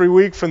to you every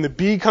week from the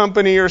bee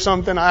company or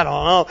something. I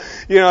don't know.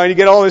 And you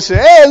get all this,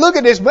 hey, look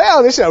at this.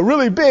 Wow, this is a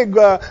really big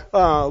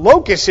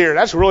locust here.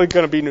 That's really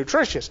going to be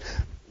nutritious.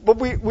 But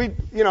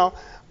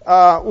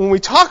when we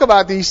talk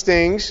about these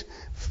things,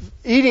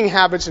 eating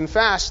habits and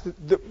fast,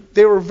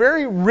 they were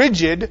very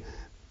rigid,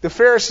 the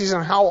Pharisees,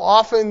 on how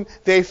often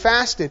they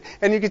fasted.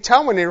 And you could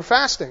tell when they were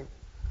fasting.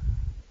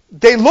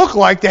 They looked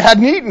like they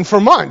hadn't eaten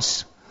for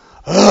months.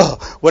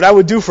 What I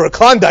would do for a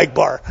Klondike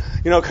bar,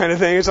 kind of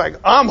thing. It's like,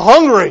 I'm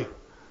hungry.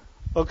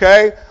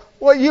 Okay?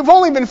 Well, you've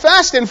only been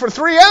fasting for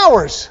 3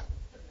 hours.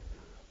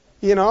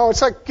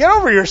 It's like, get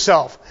over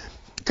yourself.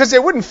 Because they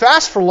wouldn't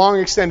fast for long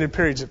extended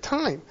periods of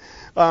time.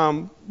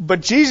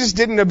 But Jesus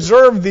didn't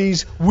observe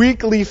these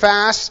weekly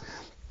fasts.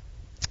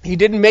 He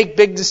didn't make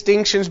big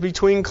distinctions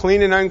between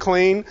clean and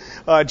unclean.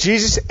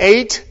 Jesus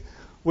ate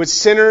with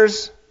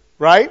sinners,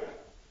 right?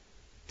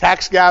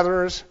 Tax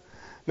gatherers.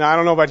 Now, I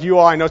don't know about you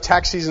all. I know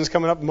tax season's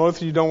coming up.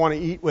 Most of you don't want to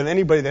eat with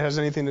anybody that has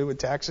anything to do with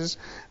taxes.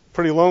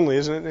 Pretty lonely,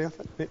 isn't it,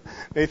 Nathan?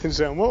 Nathan's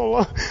saying,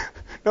 well,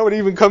 nobody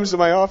even comes to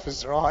my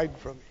office. They're all hiding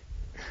from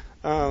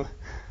me.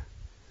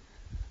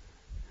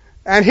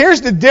 And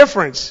here's the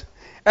difference.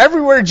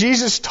 Everywhere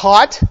Jesus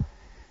taught,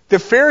 the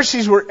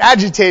Pharisees were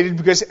agitated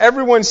because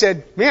everyone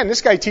said, man,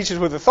 this guy teaches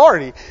with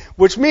authority.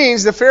 Which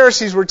means the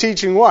Pharisees were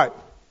teaching what?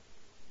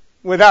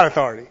 Without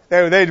authority.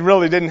 They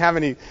really didn't have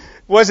any...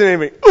 wasn't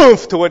any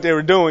oomph to what they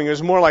were doing. It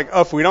was more like,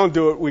 if we don't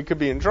do it, we could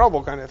be in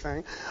trouble kind of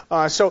thing.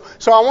 So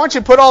I want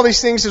you to put all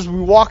these things as we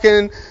walk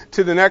in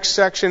to the next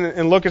section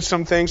and look at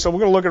some things. So we're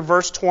going to look at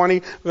verse 20.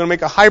 We're going to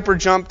make a hyper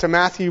jump to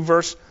Matthew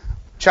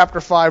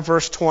chapter 5,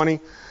 verse 20,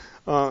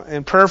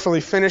 and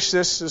prayerfully finish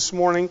this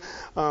morning.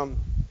 Now,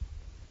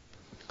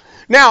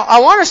 I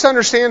want us to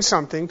understand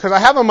something, because I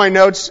have on my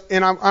notes,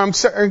 and I'm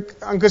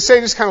going to say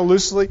this kind of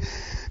loosely.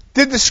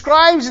 Did the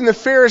scribes and the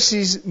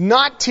Pharisees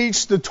not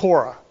teach the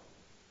Torah?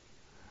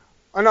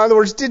 In other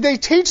words, did they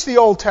teach the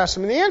Old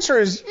Testament? The answer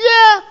is,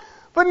 yeah,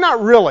 but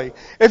not really.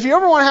 If you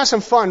ever want to have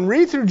some fun,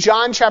 read through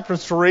John chapter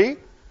 3,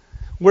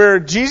 where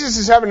Jesus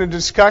is having a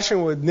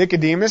discussion with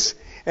Nicodemus,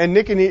 and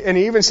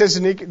he even says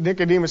to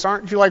Nicodemus,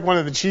 aren't you like one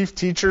of the chief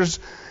teachers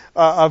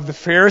of the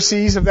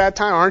Pharisees of that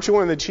time? Aren't you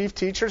one of the chief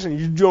teachers, and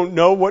you don't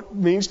know what it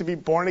means to be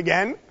born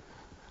again?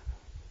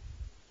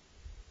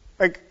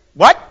 Like,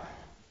 what?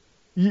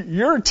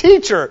 You're a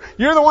teacher.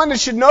 You're the one that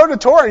should know the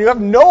Torah. You have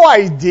no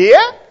idea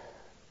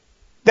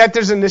that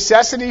there's a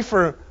necessity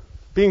for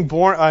being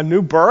born, a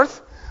new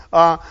birth.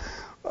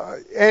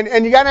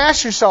 And you got to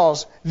ask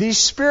yourselves, these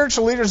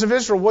spiritual leaders of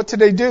Israel, what did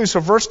they do?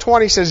 So verse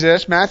 20 says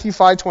this, Matthew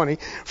 5:20,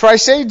 "For I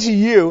say to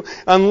you,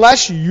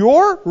 unless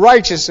your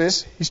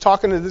righteousness," he's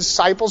talking to the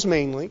disciples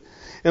mainly,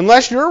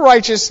 "unless your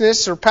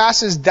righteousness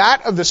surpasses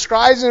that of the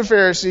scribes and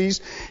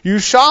Pharisees, you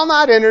shall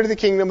not enter the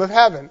kingdom of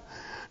heaven."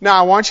 Now,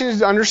 I want you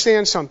to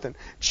understand something.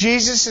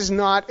 Jesus is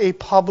not a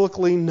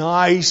publicly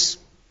nice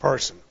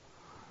person.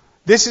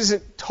 This is a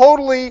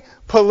totally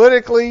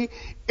politically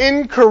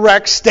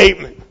incorrect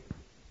statement.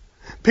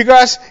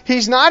 Because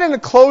he's not in a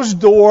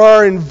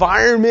closed-door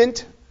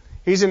environment.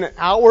 He's in an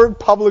outward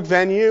public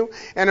venue.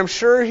 And I'm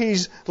sure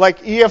he's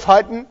like E.F.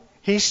 Hutton.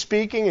 He's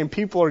speaking and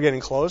people are getting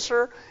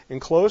closer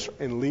and closer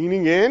and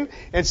leaning in.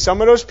 And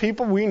some of those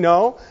people we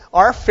know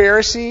are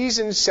Pharisees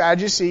and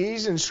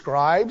Sadducees and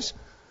scribes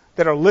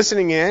that are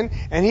listening in.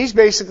 And he's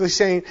basically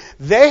saying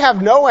they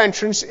have no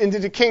entrance into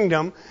the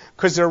kingdom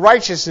because their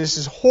righteousness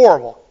is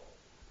horrible.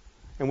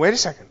 And wait a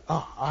second.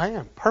 Oh, I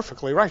am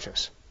perfectly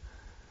righteous.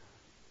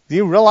 Do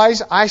you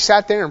realize I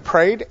sat there and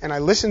prayed and I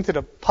listened to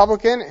the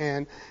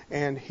publican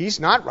and he's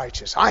not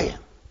righteous. I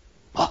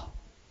am.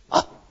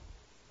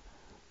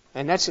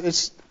 And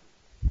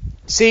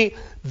see,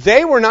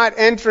 they were not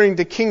entering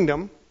the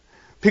kingdom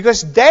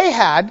because they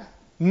had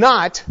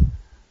not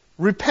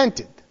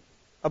repented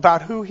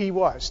about who he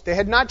was. They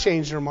had not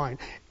changed their mind.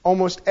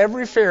 Almost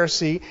every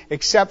Pharisee,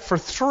 except for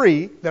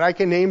 3 that I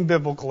can name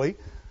biblically,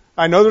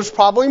 I know there's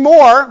probably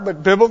more,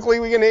 but biblically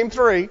we can name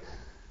 3,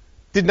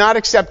 did not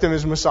accept him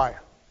as Messiah.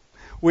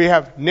 We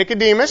have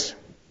Nicodemus,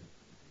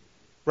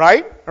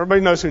 right? Everybody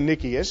knows who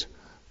Nicky is.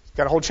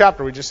 Got a whole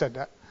chapter, we just said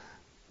that.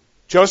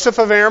 Joseph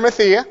of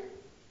Arimathea.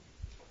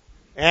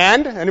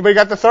 And, anybody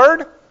got the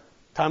 3rd?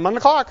 Time on the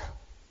clock.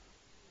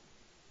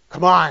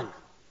 Come on.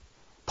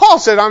 Paul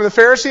said, I'm the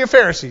Pharisee of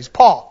Pharisees.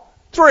 Paul.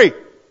 3.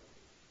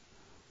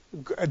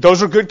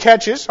 Those are good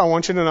catches, I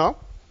want you to know.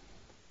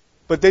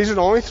 But these are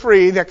the only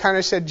 3 that kind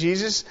of said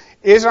Jesus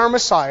is our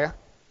Messiah.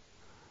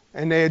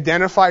 And they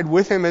identified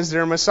with him as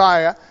their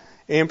Messiah.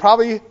 And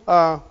probably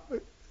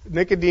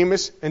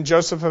Nicodemus and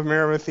Joseph of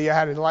Arimathea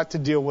had a lot to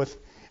deal with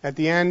at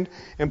the end.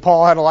 And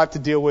Paul had a lot to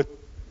deal with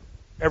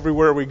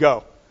everywhere we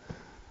go.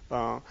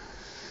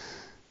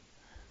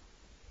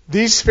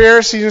 These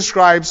Pharisees and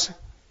scribes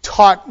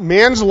taught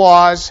man's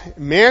laws,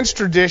 man's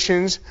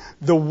traditions,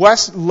 and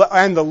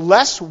the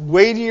less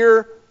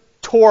weightier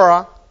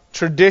Torah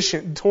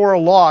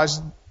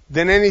laws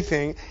than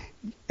anything,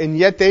 and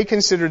yet they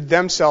considered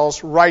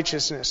themselves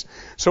righteousness.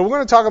 So we're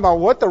going to talk about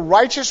what the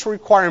righteous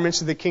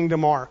requirements of the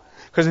kingdom are.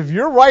 Because if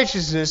your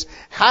righteousness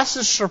has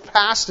to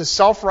surpass the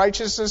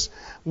self-righteousness,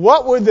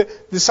 what were the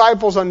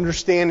disciples'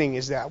 understanding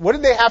is that? What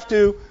did they have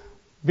to,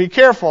 be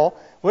careful,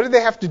 what did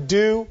they have to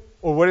do,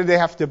 or what did they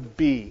have to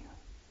be?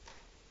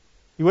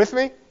 You with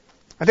me?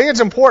 I think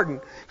it's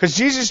important, because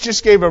Jesus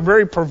just gave a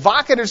very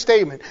provocative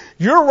statement.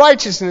 Your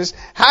righteousness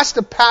has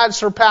to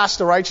surpass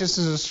the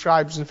righteousness of the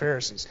scribes and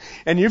Pharisees.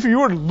 And if you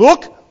would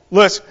look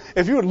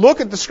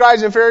at the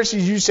scribes and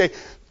Pharisees, you'd say,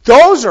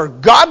 those are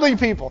godly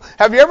people.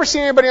 Have you ever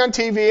seen anybody on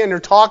TV and they're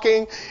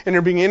talking and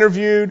they're being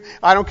interviewed?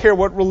 I don't care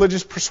what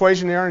religious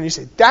persuasion they are, and you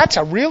say, that's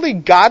a really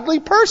godly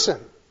person.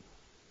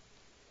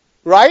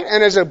 Right?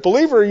 And as a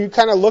believer, you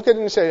kind of look at it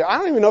and say, I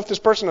don't even know if this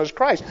person knows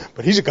Christ,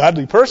 but he's a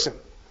godly person.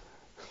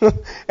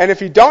 And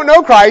if you don't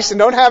know Christ and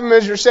don't have him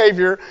as your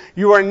Savior,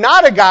 you are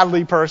not a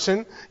godly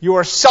person. You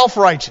are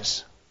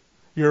self-righteous.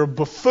 You're a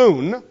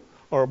buffoon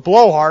or a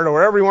blowhard or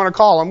whatever you want to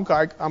call him.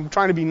 I'm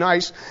trying to be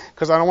nice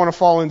because I don't want to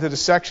fall into the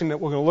section that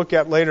we're going to look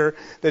at later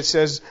that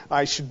says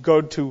I should go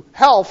to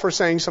hell for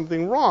saying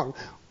something wrong.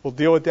 We'll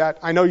deal with that.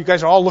 I know you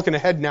guys are all looking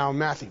ahead now in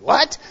Matthew.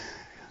 What?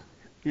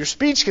 Your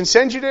speech can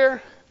send you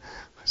there?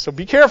 So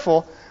be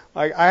careful.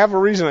 I have a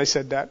reason I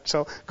said that.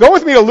 So go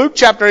with me to Luke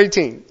chapter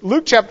 18.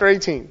 Luke chapter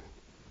 18.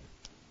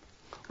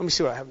 Let me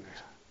see what I have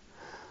next.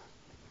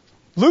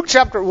 Luke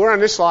chapter, we're on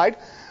this slide.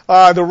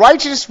 The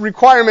righteous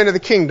requirement of the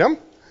kingdom.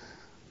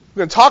 We're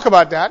going to talk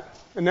about that.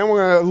 And then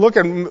we're going to look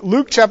at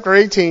Luke chapter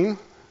 18.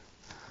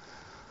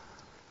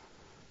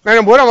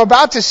 And what I'm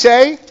about to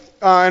say in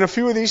a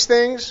few of these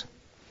things.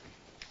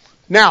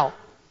 Now,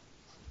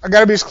 I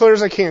got to be as clear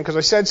as I can because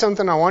I said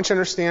something. I want you to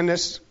understand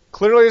this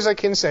clearly as I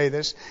can say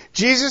this.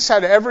 Jesus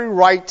had every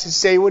right to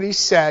say what he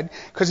said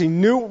because he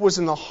knew what was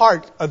in the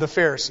heart of the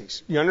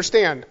Pharisees. You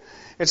understand?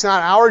 It's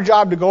not our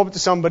job to go up to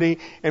somebody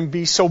and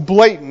be so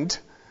blatant.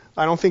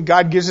 I don't think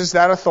God gives us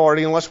that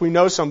authority unless we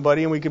know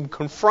somebody and we can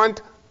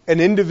confront an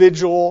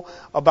individual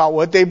about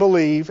what they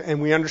believe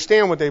and we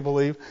understand what they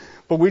believe.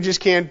 But we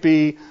just can't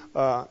be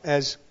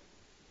as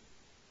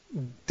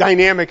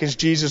dynamic as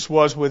Jesus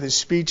was with his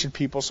speech and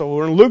people. So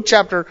we're in Luke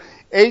chapter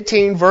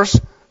 18, verse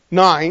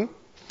 9.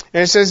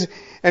 And it says,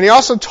 and he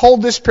also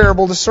told this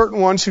parable to certain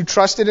ones who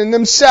trusted in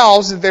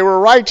themselves that they were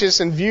righteous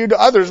and viewed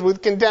others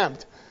with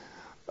contempt.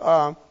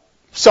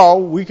 So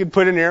we could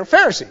put in here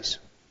Pharisees.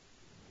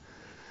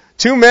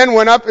 2 men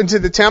went up into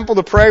the temple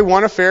to pray,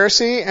 one a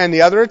Pharisee and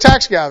the other a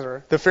tax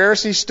gatherer. The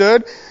Pharisee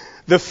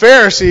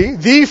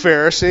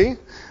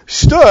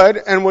stood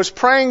and was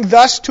praying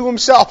thus to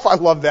himself. I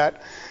love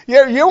that.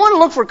 You want to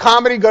look for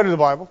comedy? Go to the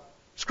Bible.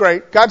 It's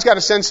great. God's got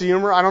a sense of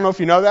humor. I don't know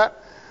if you know that.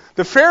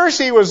 The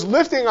Pharisee was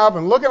lifting up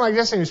and looking like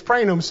this, and he was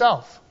praying to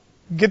himself.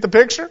 Get the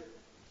picture?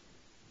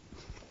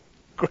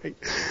 Great.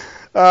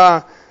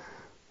 And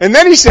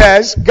then he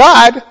says,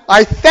 God,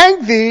 I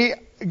thank thee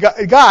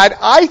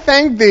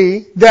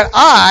that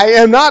I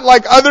am not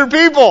like other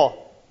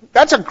people.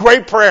 That's a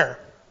great prayer.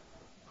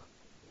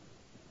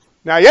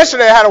 Now,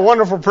 yesterday I had a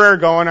wonderful prayer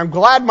going. I'm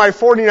glad my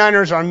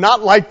 49ers are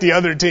not like the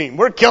other team.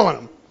 We're killing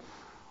them.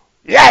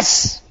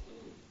 Yes!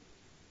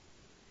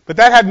 But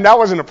that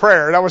wasn't a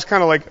prayer. That was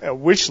kind of like a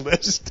wish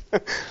list.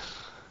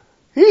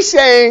 He's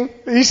saying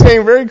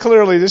very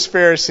clearly, this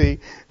Pharisee,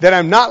 that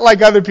I'm not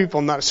like other people.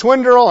 I'm not a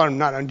swindler. I'm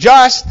not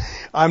unjust.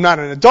 I'm not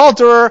an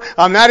adulterer.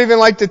 I'm not even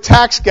like the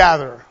tax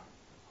gatherer.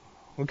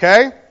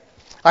 Okay?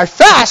 I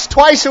fast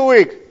twice a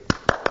week.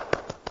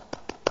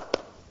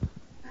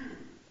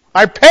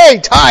 I pay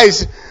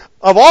tithes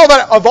of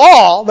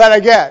all that I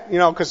get.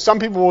 Because some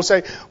people will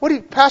say,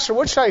 Pastor,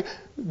 what should I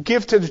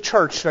give to the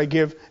church? Should I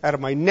give out of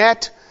my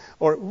net?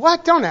 Or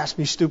what? Don't ask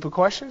me stupid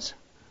questions.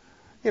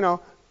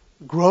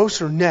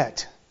 Gross or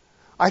net.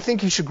 I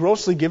think you should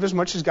grossly give as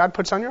much as God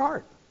puts on your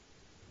heart.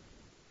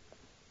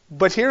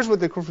 But here's what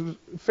the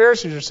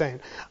Pharisees are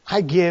saying.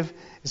 I give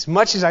as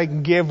much as I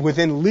can give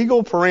within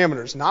legal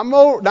parameters.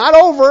 Not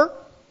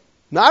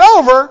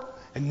over,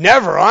 and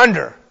never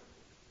under.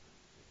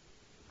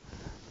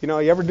 You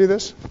ever do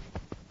this?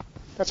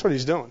 That's what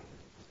he's doing.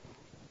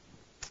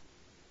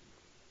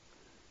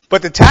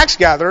 But the tax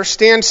gatherer,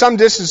 standing some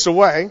distance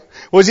away,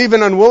 was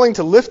even unwilling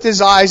to lift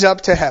his eyes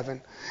up to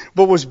heaven,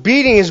 but was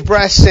beating his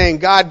breast, saying,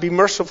 God, be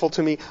merciful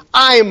to me.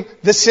 I'm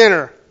the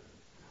sinner.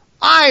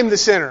 I'm the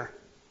sinner.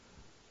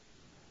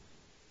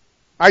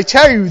 I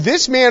tell you,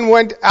 this man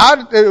went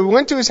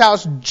to his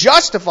house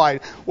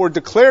justified or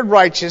declared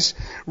righteous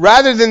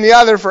rather than the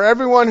other, for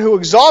everyone who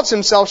exalts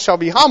himself shall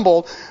be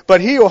humbled,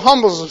 but he who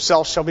humbles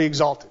himself shall be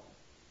exalted.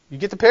 You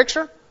get the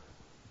picture?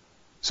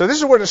 So this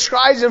is where the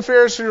scribes and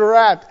Pharisees were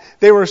at.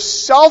 They were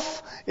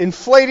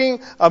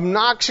self-inflating,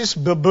 obnoxious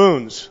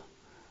baboons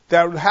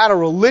that had a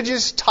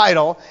religious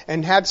title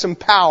and had some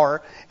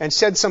power and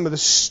said some of the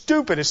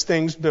stupidest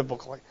things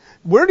biblically.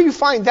 Where do you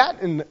find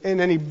that in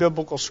any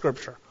biblical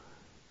scripture?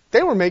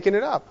 They were making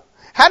it up.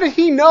 How did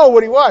he know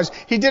what he was?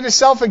 He did a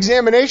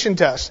self-examination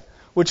test,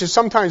 which is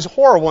sometimes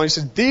horrible. And he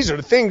said, these are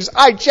the things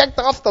I checked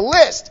off the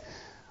list.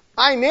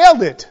 I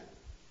nailed it.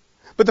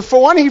 But the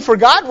one he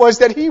forgot was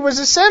that he was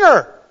a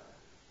sinner.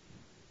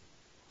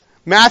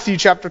 Matthew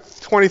chapter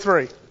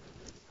 23.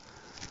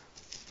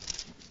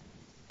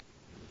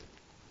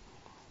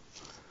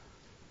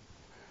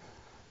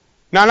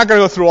 Now, I'm not going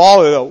to go through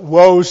all of the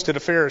woes to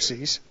the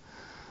Pharisees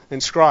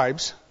and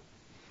scribes.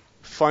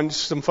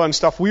 Some fun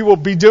stuff. We will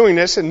be doing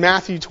this in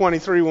Matthew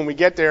 23 when we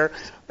get there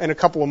in a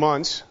couple of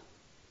months.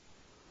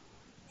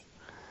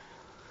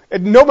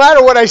 And no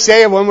matter what I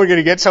say of when we're going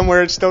to get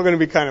somewhere, it's still going to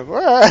be kind of...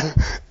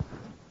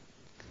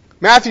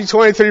 Matthew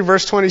 23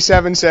 verse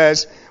 27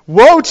 says,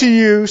 Woe to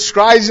you,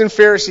 scribes and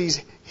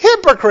Pharisees,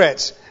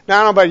 hypocrites! Now,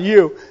 I don't know about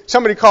you.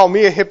 Somebody called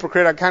me a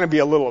hypocrite, I'd kind of be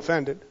a little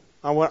offended.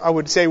 I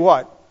would say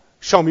what?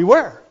 Show me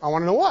where. I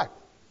want to know what.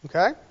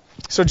 Okay?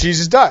 So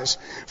Jesus does.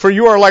 For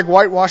you are like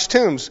whitewashed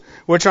tombs,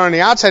 which on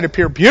the outside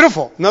appear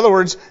beautiful. In other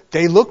words,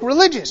 they look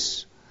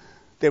religious.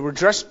 They were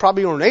dressed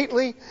probably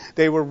ornately.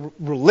 They were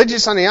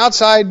religious on the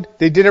outside.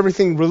 They did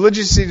everything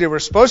religiously they were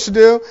supposed to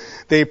do.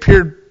 They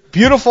appeared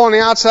beautiful on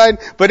the outside.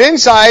 But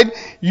inside,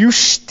 you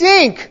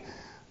stink.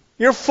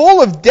 You're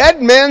full of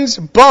dead men's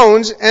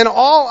bones and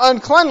all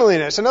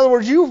uncleanliness. In other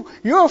words, you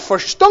are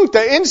verstunk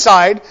the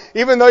inside,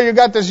 even though you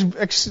got this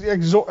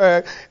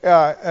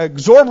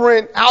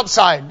exorbitant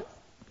outside.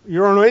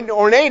 You're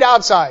ornate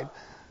outside.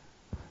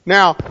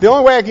 Now, the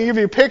only way I can give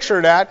you a picture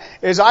of that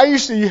is I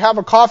used to have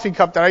a coffee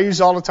cup that I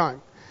use all the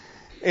time.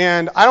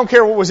 And I don't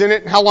care what was in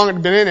it and how long it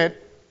had been in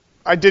it.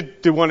 I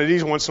did do one of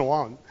these once in a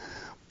while.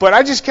 But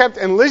I just kept,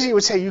 and Lizzie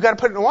would say, you got to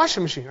put it in the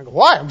washing machine. I go,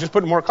 why? I'm just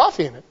putting more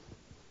coffee in it.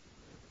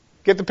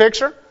 Get the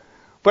picture?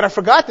 But I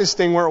forgot this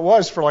thing where it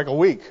was for like a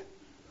week.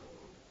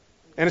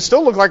 And it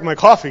still looked like my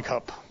coffee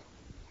cup.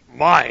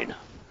 Mine.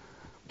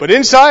 But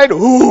inside,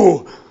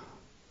 ooh.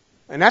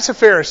 And that's a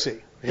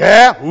Pharisee.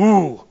 Yeah,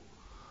 ooh.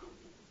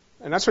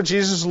 And that's what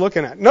Jesus is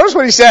looking at. Notice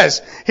what he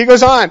says. He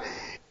goes on,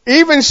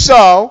 even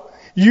so,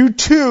 you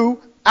too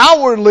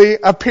outwardly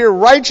appear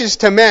righteous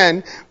to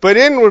men, but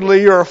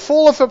inwardly you are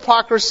full of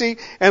hypocrisy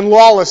and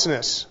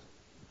lawlessness.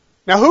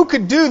 Now, who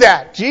could do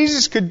that?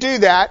 Jesus could do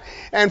that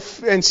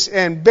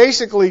and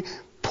basically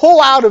pull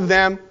out of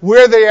them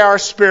where they are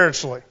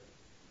spiritually.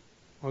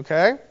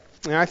 Okay?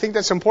 And I think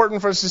that's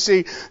important for us to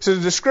see. So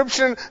the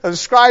description of the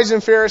scribes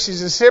and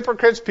Pharisees is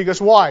hypocrites because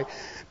why?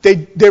 They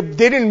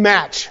didn't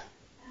match.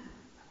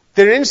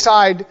 Their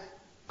inside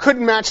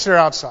couldn't match their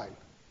outside.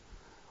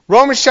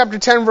 Romans chapter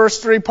 10, verse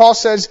 3, Paul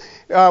says,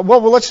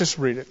 well, let's just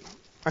read it.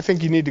 I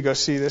think you need to go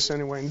see this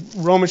anyway.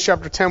 In Romans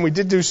chapter 10, we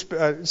did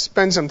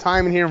spend some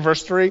time in here in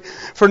verse 3.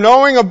 For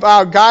not knowing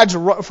about God's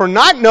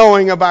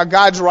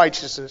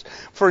righteousness.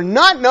 For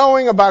not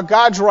knowing about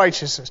God's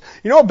righteousness.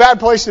 You know a bad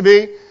place to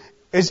be?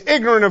 Is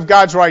ignorant of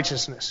God's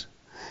righteousness.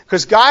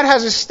 Because God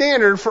has a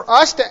standard for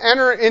us to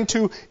enter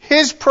into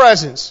His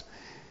presence.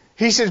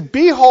 He says,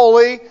 be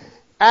holy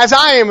as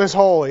I am as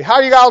holy. How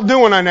are you all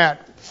doing on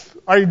that?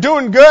 Are you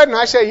doing good? And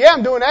I say, yeah,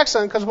 I'm doing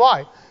excellent. Because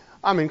why?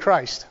 I'm in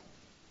Christ.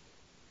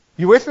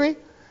 You with me?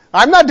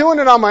 I'm not doing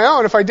it on my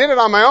own. If I did it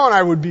on my own,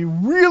 I would be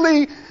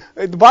really...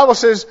 The Bible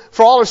says,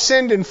 for all have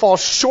sinned and fall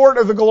short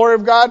of the glory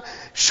of God.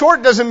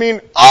 Short doesn't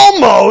mean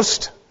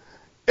almost.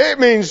 It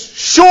means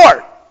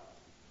short.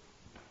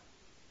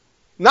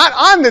 Not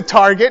on the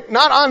target,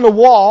 not on the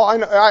wall.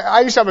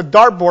 I used to have a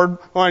dartboard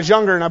when I was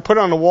younger, and I put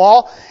it on the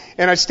wall,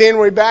 and I'd stand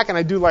way back, and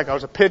I'd do like I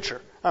was a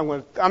pitcher.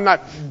 I'm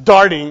not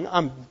darting,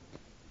 I'm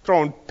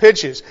throwing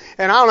pitches.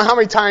 And I don't know how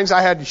many times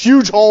I had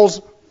huge holes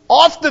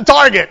off the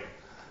target.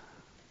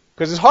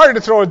 Because it's hard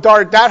to throw a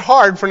dart that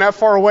hard from that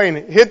far away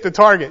and hit the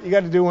target. You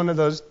got to do one of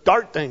those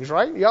dart things,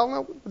 right? Y'all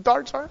know what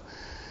darts are?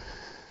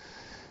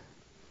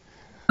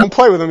 Don't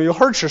play with them, you'll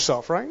hurt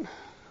yourself, right?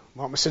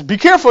 Mama says, be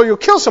careful, you'll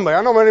kill somebody.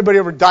 I don't know if anybody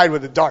ever died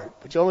with a dart,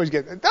 but you always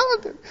get...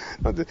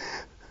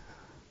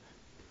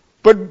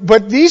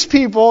 But these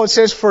people, it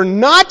says, for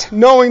not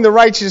knowing the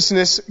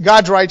righteousness,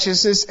 God's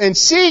righteousness, and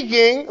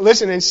seeking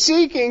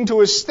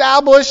to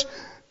establish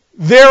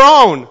their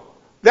own.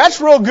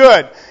 That's real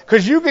good,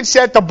 because you can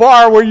set the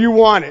bar where you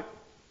want it.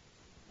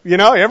 You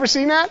ever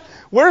seen that?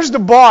 Where's the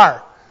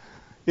bar?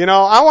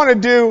 I want to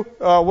do,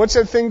 what's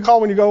that thing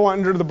called when you go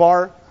under the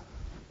bar?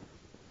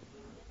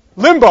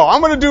 Limbo.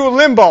 I'm going to do a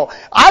limbo.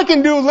 I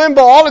can do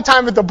limbo all the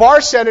time, but the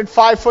bar's set at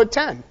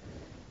 5'10".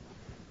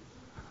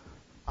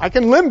 I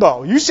can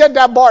limbo. You set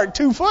that bar at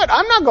 2 foot.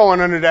 I'm not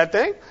going under that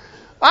thing.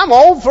 I'm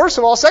old, first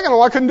of all. Second of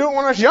all, I couldn't do it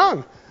when I was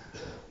young.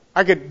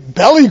 I could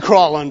belly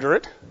crawl under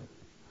it.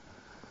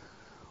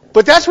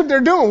 But that's what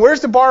they're doing.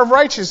 Where's the bar of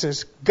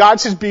righteousness? God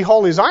says, be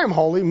holy as I am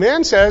holy.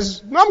 Man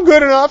says, I'm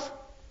good enough.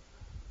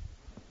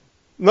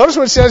 Notice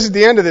what it says at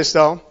the end of this,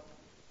 though.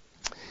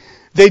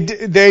 They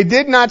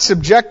did not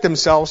subject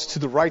themselves to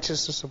the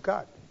righteousness of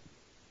God.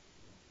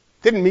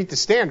 Didn't meet the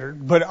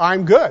standard, but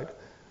I'm good.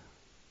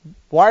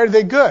 Why are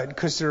they good?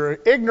 Because they're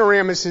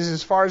ignoramuses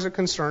as far as they're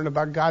concerned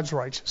about God's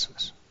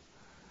righteousness.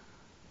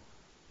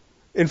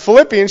 In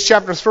Philippians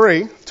chapter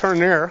 3, turn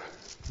there.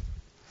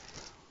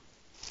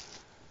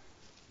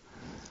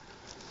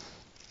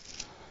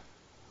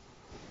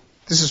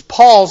 This is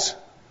Paul's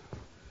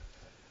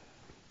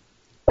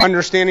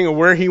understanding of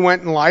where he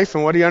went in life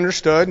and what he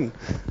understood. And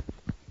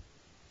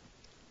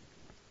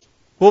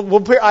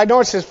I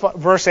know it says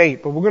verse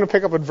 8, but we're going to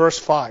pick up at verse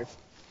 5.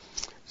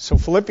 So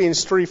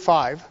Philippians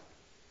 3:5.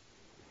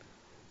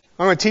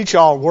 I'm going to teach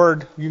y'all a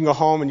word. You can go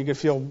home and you can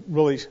feel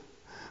really...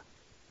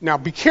 Now,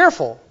 be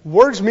careful.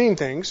 Words mean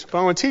things, but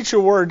I'm going to teach you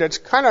a word that's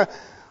kind of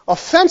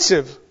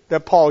offensive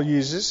that Paul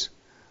uses.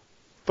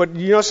 But,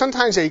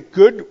 sometimes a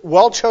good,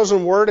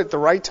 well-chosen word at the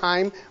right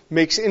time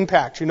makes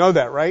impact. You know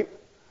that, right?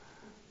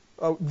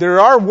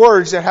 There are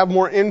words that have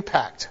more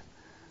impact.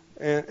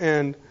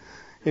 And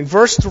in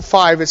verse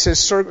 5, it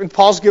says,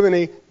 Paul's given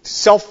a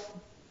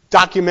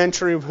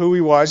self-documentary of who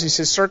he was. He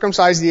says,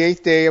 circumcised the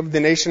 8th day of the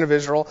nation of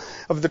Israel,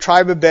 of the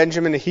tribe of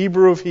Benjamin, a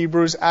Hebrew of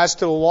Hebrews, as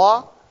to the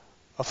law,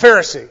 a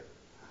Pharisee.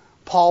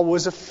 Paul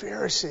was a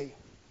Pharisee.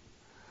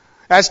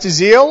 As to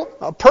zeal,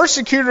 a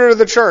persecutor of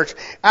the church.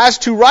 As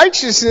to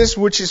righteousness,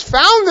 which is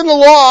found in the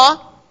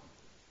law,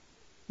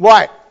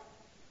 what?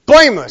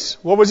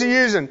 Blameless. What was he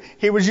using?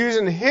 He was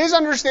using his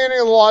understanding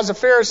of the law as a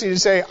Pharisee to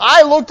say,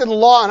 I looked at the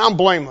law and I'm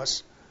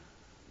blameless.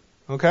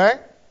 Okay?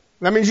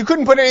 That means you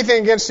couldn't put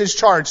anything against his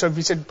charge. So if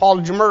he said, Paul,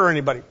 did you murder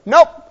anybody?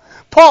 Nope.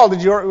 Paul,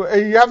 did you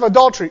have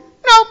adultery?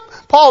 Nope.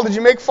 Paul, did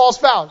you make false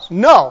vows?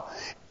 No.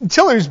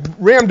 Until he was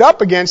rammed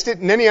up against it,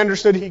 and then he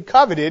understood he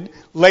coveted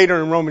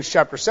later in Romans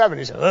chapter 7.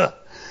 He said, ugh,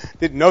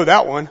 didn't know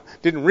that one.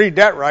 Didn't read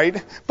that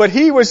right. But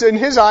he was, in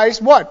his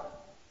eyes,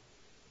 what?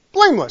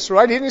 Blameless,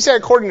 right? He didn't say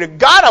according to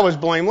God I was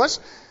blameless.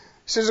 He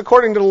says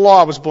according to the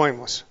law I was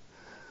blameless.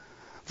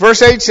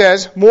 Verse 8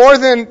 says, more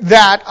than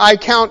that, I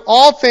count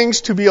all things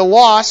to be a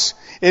loss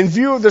in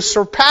view of the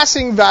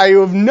surpassing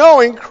value of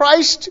knowing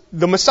Christ,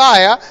 the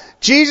Messiah,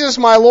 Jesus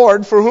my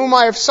Lord, for whom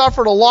I have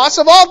suffered a loss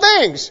of all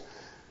things.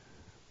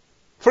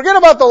 Forget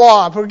about the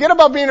law. Forget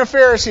about being a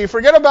Pharisee.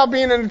 Forget about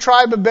being in the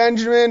tribe of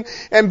Benjamin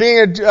and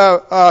being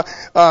a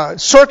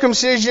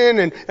circumcision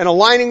and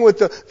aligning with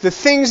the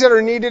things that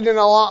are needed in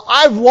the law.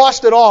 I've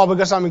lost it all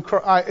because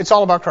it's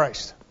all about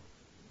Christ.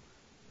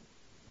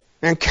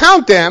 And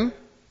count them,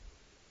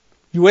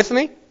 you with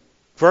me?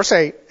 Verse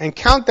 8, and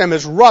count them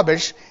as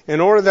rubbish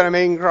in order that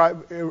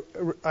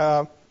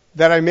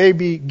I may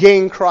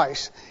gain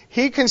Christ.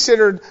 he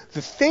considered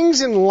the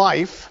things in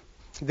life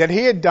that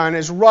he had done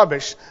as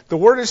rubbish. The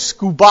word is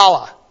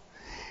skubala.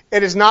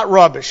 It is not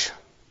rubbish.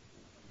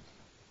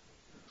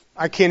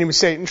 I can't even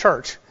say it in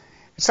church.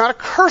 It's not a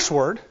curse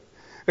word.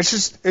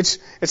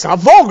 It's not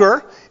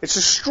vulgar. It's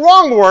a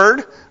strong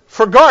word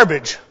for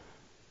garbage.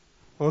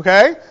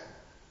 Okay?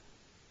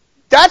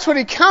 That's what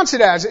he counts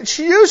it as. It's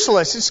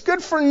useless. It's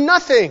good for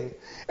nothing.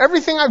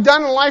 Everything I've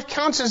done in life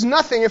counts as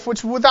nothing if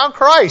it's without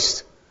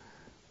Christ.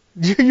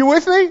 You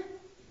with me?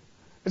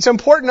 It's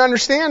important to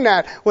understand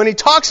that when he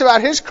talks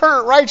about his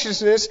current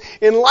righteousness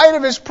in light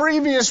of his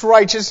previous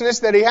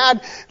righteousness that he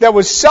had that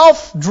was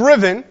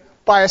self-driven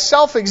by a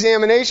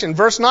self-examination.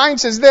 Verse 9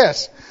 says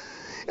this,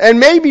 and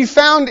may be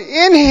found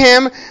in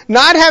him,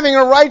 not having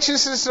a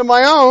righteousness of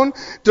my own,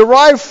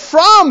 derived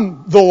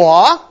from the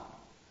law,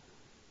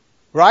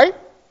 right?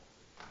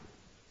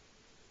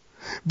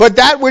 But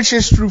that which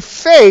is through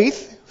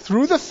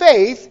the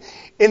faith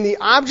in the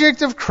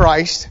object of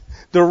Christ,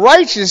 the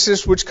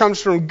righteousness which comes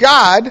from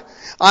God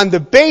on the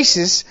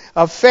basis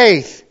of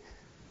faith.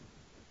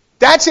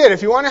 That's it.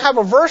 If you want to have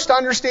a verse to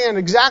understand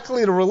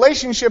exactly the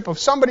relationship of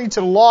somebody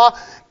to the law,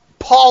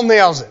 Paul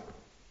nails it.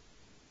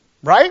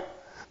 Right?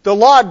 The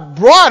law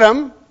brought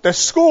him, the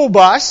school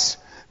bus,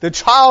 the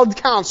child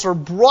counselor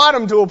brought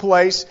him to a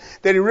place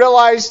that he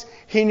realized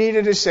he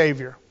needed a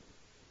Savior.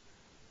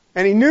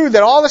 And he knew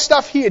that all the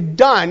stuff he had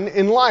done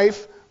in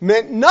life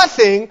meant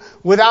nothing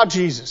without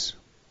Jesus.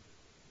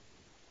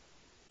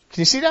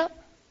 Can you see that?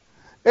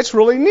 It's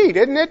really neat,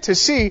 isn't it? To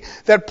see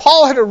that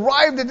Paul had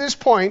arrived at this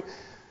point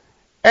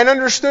and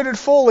understood it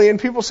fully. And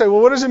people say,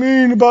 well, what does it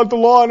mean about the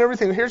law and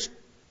everything? Here's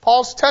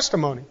Paul's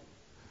testimony.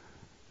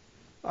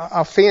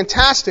 A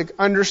fantastic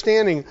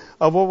understanding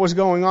of what was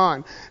going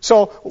on.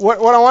 So what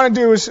I want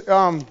to do is,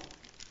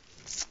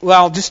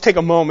 just take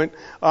a moment.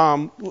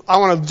 I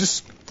want to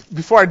just,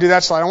 before I do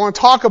that slide, I want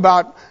to talk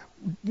about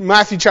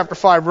Matthew chapter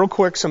 5 real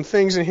quick. Some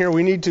things in here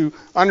we need to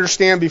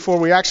understand before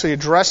we actually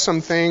address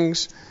some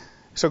things.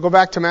 So go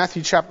back to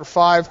Matthew chapter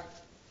 5.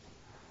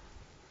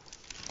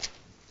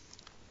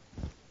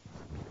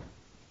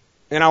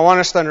 And I want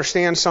us to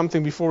understand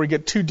something before we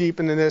get too deep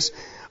into this.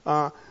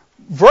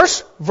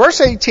 Verse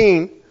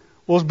 18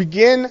 will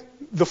begin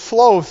the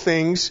flow of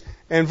things,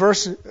 and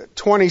verse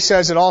 20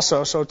 says it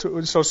also. So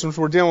since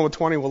we're dealing with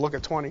 20, we'll look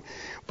at 20.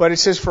 But it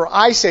says, for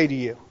I say to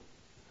you.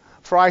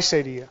 For I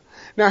say to you.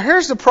 Now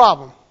here's the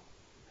problem.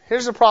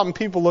 Here's the problem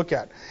people look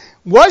at.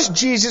 Was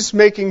Jesus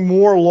making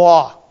more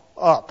law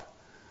up?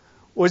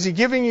 Was he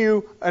giving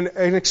you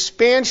an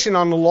expansion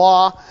on the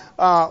law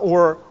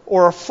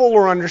or a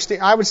fuller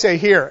understanding? I would say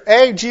here,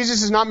 A,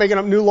 Jesus is not making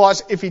up new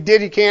laws. If he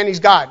did, he can. He's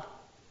God.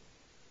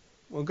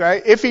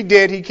 Okay? If he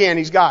did, he can.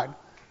 He's God.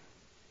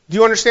 Do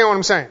you understand what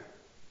I'm saying?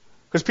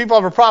 Because people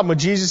have a problem with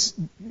Jesus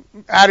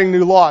adding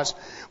new laws.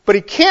 But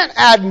he can't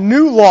add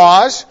new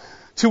laws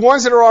to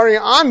ones that are already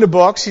on the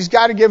books. He's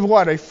got to give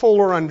what? A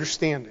fuller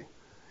understanding.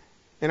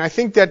 And I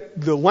think that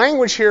the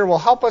language here will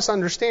help us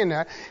understand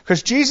that,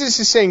 because Jesus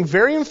is saying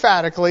very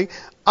emphatically,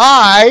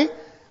 I,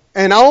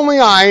 and only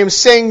I, am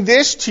saying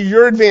this to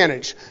your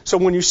advantage. So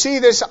when you see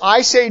this,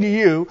 I say to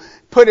you,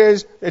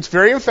 it's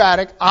very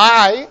emphatic.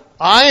 I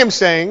am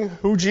saying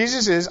who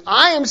Jesus is.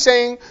 I am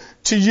saying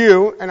to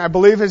you, and I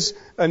believe his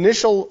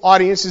initial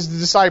audience is the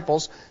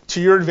disciples, to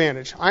your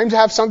advantage. I'm to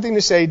have something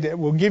to say that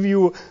will give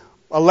you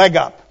a leg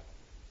up.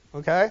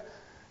 Okay?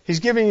 He's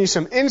giving you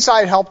some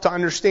inside help to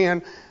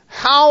understand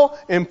how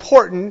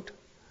important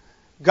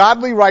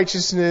godly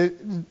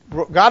righteousness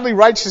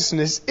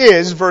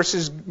is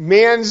versus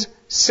man's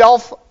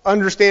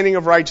self-understanding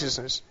of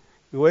righteousness.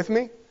 You with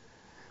me?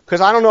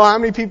 Because I don't know how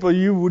many people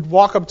you would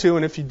walk up to,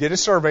 and if you did a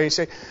survey, and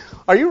say,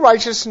 are you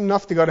righteous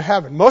enough to go to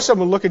heaven? Most of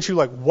them would look at you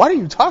like, what are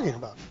you talking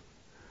about?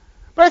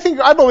 But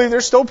I believe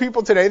there's still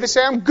people today that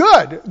say, I'm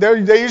good.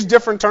 They use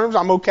different terms.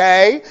 I'm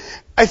okay.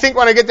 I think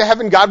when I get to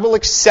heaven, God will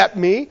accept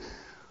me.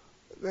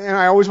 And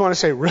I always want to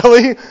say,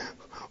 really?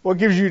 What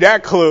gives you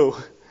that clue?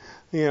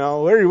 You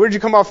know, where'd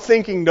you come off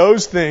thinking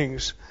those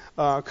things?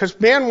 Because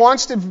man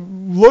wants to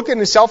look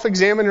and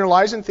self-examine their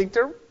lives and think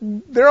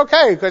they're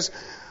okay. Because,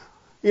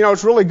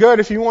 it's really good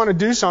if you want to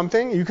do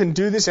something. You can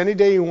do this any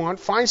day you want.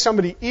 Find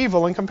somebody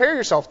evil and compare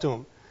yourself to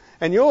them.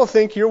 And you'll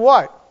think you're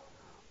what?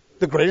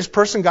 The greatest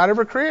person God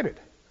ever created.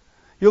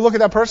 You'll look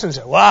at that person and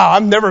say, wow,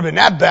 I've never been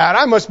that bad.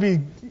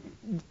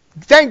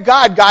 Thank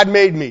God God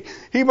made me.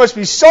 He must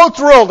be so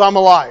thrilled I'm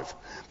alive.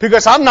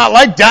 Because I'm not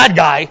like that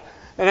guy.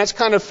 And that's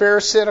kind of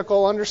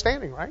pharisaical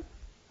understanding, right?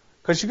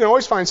 Because you can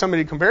always find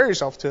somebody to compare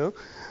yourself to.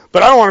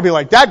 But I don't want to be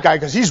like that guy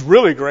because he's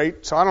really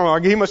great. So I don't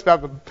know. He must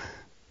have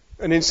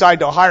an inside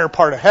to a higher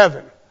part of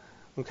heaven.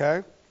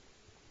 Okay?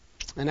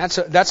 And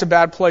that's a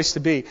bad place to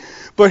be.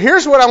 But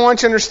here's what I want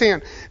you to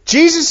understand.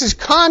 Jesus is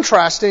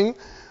contrasting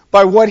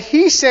by what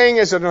he's saying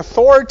as an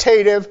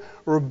authoritative,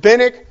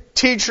 rabbinic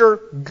teacher,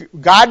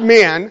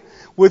 God-man,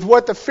 with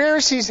what the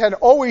Pharisees had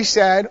always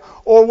said,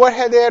 or what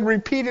they had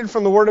repeated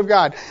from the Word of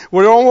God.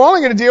 We're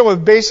only going to deal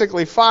with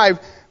basically 5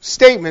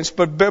 statements,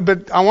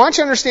 but I want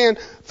you to understand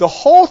the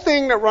whole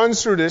thing that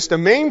runs through this. The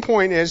main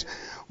point is,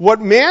 what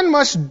man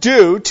must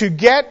do to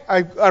get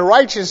a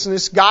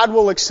righteousness God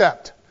will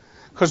accept.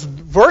 Because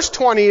verse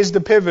 20 is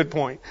the pivot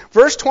point.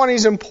 Verse 20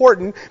 is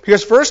important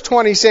because verse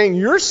 20 is saying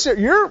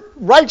your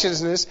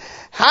righteousness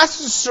has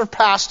to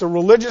surpass the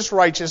religious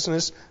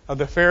righteousness of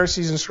the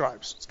Pharisees and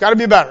scribes. It's got to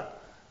be better.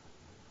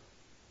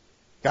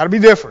 Got to be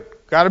different.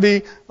 Got to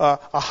be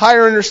a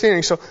higher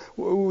understanding.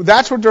 So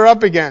that's what they're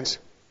up against.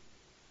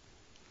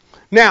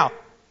 Now,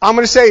 I'm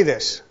going to say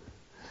this.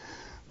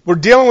 We're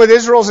dealing with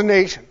Israel as a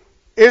nation.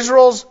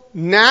 Israel's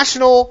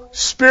national,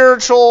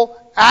 spiritual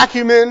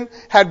acumen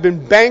had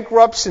been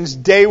bankrupt since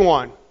day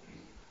one.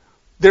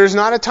 There's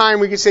not a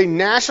time we could say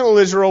national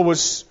Israel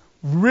was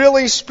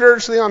really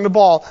spiritually on the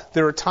ball.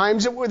 There were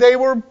times that they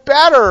were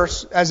better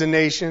as a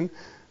nation.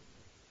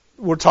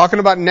 We're talking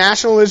about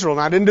national Israel,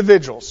 not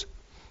individuals.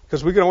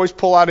 Because we can always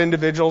pull out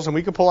individuals, and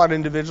we can pull out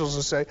individuals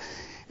and say,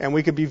 and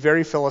we could be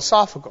very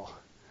philosophical.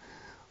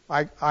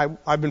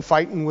 I've been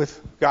fighting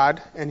with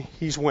God, and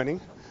He's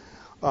winning.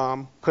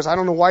 Because I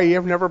don't know why He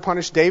never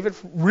punished David.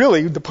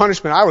 Really, the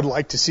punishment I would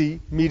like to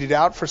see meted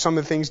out for some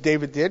of the things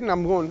David did, and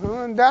I'm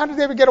going, how did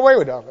David get away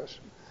with all this?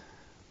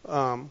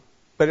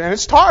 But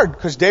it's hard,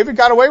 because David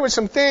got away with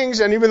some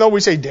things, and even though we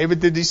say David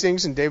did these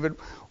things, and David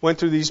went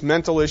through these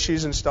mental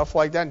issues and stuff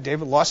like that, and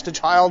David lost a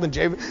child, and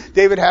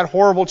David had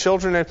horrible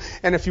children,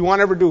 and if you want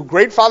to ever do a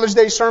great Father's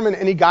Day sermon,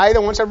 any guy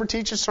that wants to ever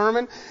teach a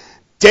sermon,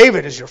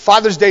 David is your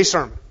Father's Day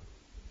sermon.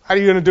 How are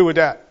you going to do with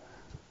that?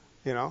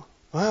 You know?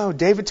 Well,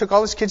 David took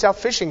all his kids out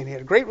fishing, and he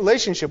had a great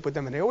relationship with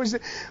them, and they always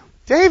did.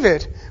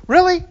 David,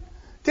 really?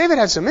 David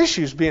had some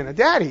issues being a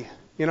daddy,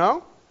 you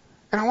know?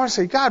 And I want to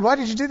say, God, why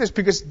did you do this?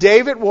 Because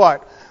David,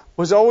 what?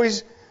 Was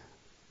always,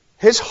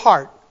 his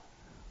heart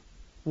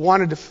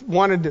wanted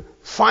to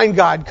find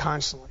God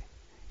constantly.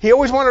 He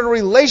always wanted a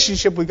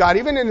relationship with God.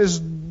 Even in his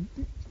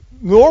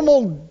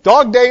normal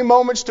dog day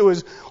moments to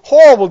his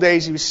horrible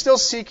days, he was still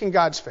seeking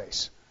God's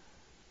face.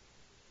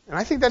 And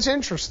I think that's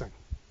interesting.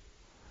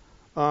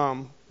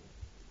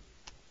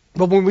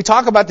 But when we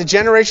talk about the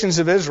generations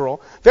of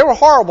Israel, they were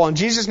horrible. And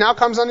Jesus now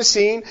comes on the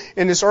scene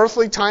in this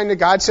earthly time that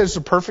God says is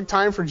the perfect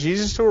time for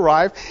Jesus to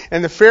arrive.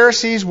 And the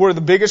Pharisees were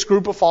the biggest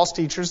group of false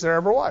teachers there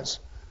ever was,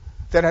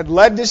 that had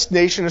led this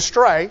nation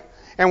astray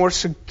and were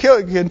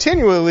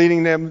continually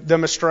leading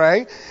them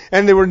astray.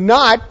 And they were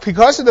not,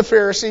 because of the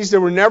Pharisees, they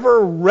were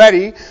never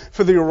ready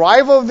for the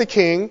arrival of the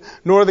king,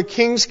 nor the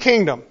king's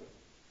kingdom.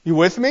 You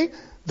with me?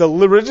 The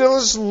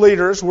religious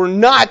leaders were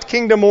not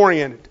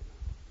kingdom-oriented.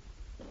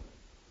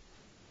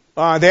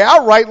 They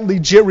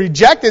outrightly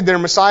rejected their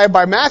Messiah.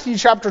 By Matthew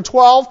chapter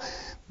 12,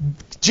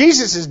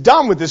 Jesus is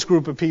done with this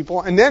group of people,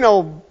 and then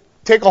he'll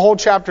take a whole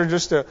chapter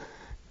just to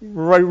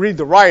read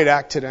the riot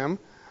act to them.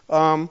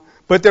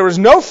 But there was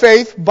no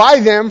faith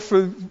by them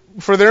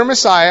for their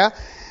Messiah.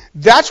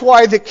 That's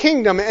why the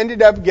kingdom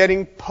ended up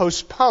getting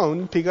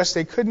postponed, because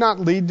they could not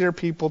lead their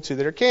people to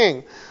their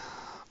king.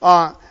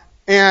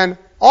 And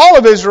all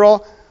of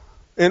Israel,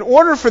 in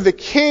order for the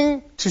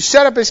king to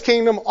set up his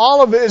kingdom,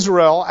 all of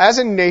Israel as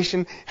a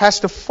nation has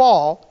to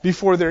fall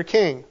before their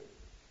king.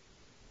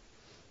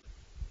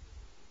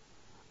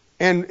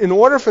 And in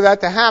order for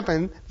that to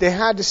happen, they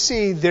had to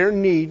see their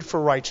need for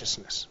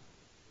righteousness.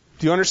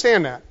 Do you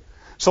understand that?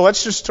 So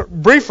let's just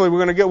briefly,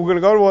 we're going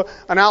to go to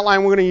an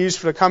outline we're going to use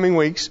for the coming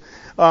weeks.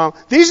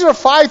 These are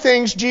 5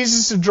 things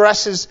Jesus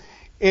addresses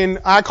in,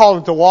 I call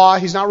it the law.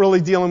 He's not really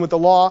dealing with the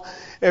law.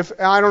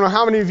 I don't know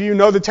how many of you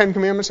know the 10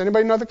 Commandments.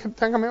 Anybody know the 10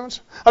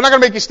 Commandments? I'm not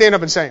going to make you stand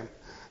up and say them.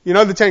 You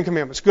know the 10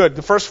 Commandments. Good.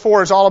 The first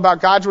 4 is all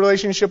about God's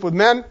relationship with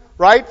men,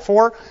 right?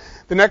 4.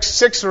 The next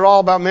 6 are all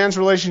about man's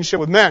relationship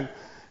with men.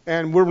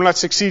 And we're not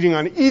succeeding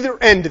on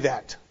either end of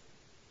that.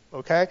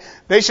 Okay?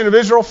 Nation of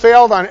Israel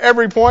failed on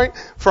every point.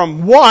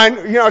 From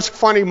 1, you know, it's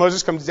funny,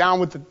 Moses comes down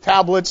with the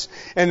tablets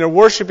and they're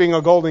worshiping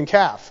a golden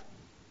calf.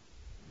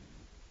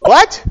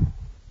 What?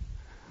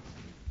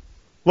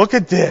 Look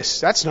at this.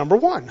 That's number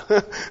 1.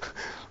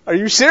 Are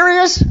you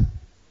serious?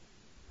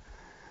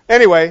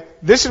 Anyway,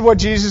 this is what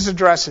Jesus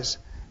addresses.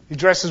 He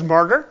addresses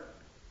murder.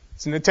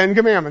 It's in the 10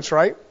 Commandments,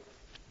 right?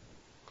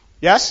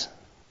 Yes?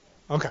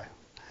 Okay.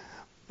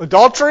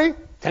 Adultery,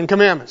 10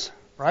 Commandments,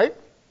 right?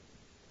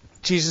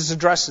 Jesus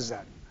addresses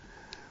that.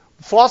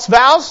 False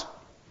vows,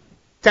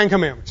 10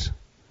 Commandments.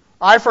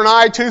 Eye for an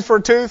eye, tooth for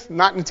a tooth,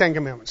 not in the 10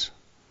 Commandments.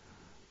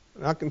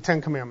 Not in the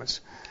 10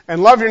 Commandments.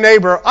 And love your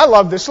neighbor. I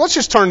love this. Let's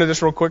just turn to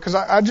this real quick, because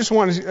I just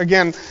want to,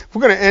 again, if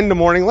we're going to end the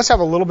morning, let's have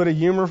a little bit of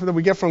humor that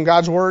we get from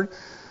God's Word.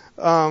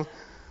 And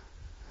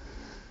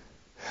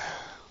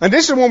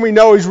this is when we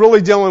know he's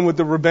really dealing with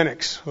the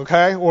rabbinics,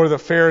 okay, or the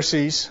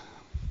Pharisees.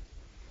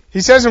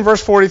 He says in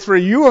verse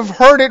 43, "You have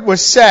heard it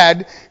was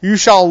said, you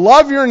shall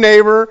love your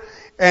neighbor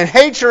and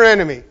hate your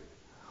enemy."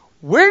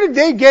 Where did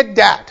they get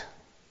that?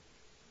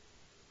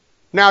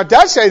 Now,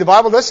 the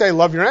Bible does say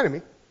love your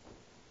enemy.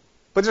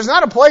 But there's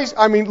not a place,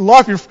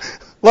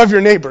 love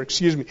your neighbor,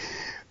 excuse me.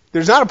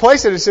 There's not a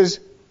place that it says,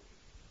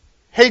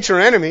 hate your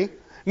enemy.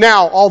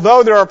 Now,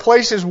 although there are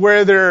places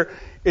where there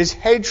is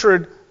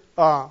hatred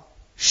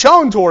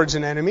shown towards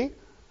an enemy,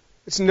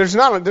 there's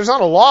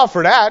not a law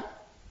for that,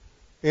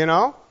 you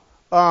know.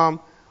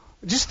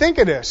 Just think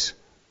of this.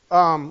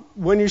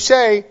 When you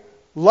say,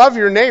 love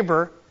your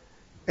neighbor,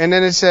 and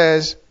then it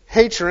says,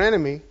 hate your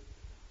enemy,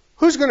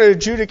 who's going to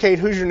adjudicate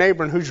who's your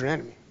neighbor and who's your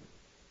enemy?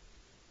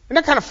 Isn't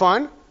that kind of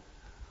fun?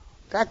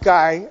 That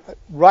guy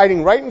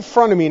riding right in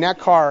front of me in that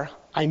car,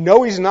 I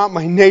know he's not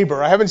my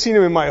neighbor. I haven't seen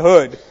him in my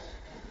hood.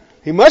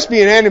 He must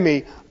be an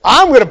enemy.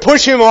 I'm going to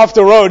push him off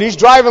the road. He's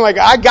driving like,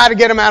 I got to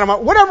get him out of my...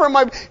 Whatever it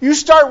might be. You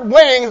start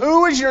weighing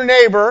who is your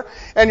neighbor,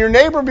 and your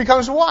neighbor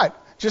becomes what?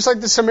 Just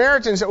like the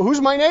Samaritans. Who's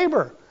my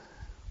neighbor?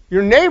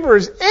 Your neighbor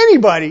is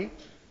anybody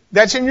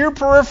that's in your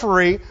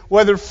periphery,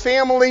 whether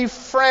family,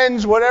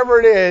 friends, whatever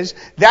it is,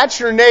 that's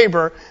your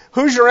neighbor.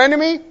 Who's your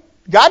enemy?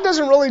 God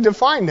doesn't really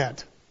define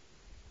that.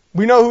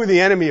 We know who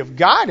the enemy of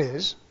God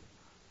is,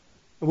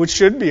 which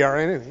should be our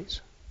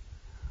enemies.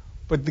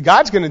 But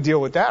God's going to deal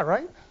with that,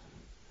 right?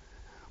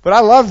 But I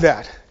love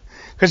that.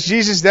 Because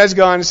Jesus does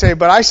go on to say,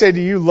 but I say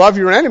to you, love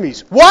your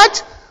enemies. What?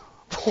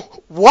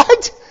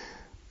 What?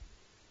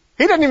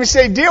 He doesn't even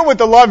say deal with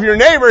the love your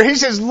neighbor. He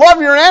says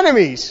love your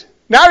enemies.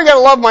 Now you got to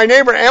love my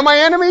neighbor and my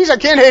enemies? I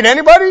can't hate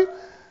anybody?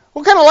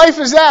 What kind of life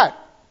is that?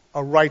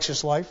 A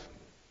righteous life.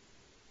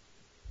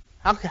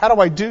 How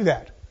do I do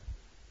that?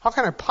 How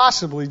can I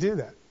possibly do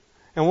that?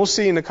 And we'll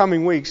see in the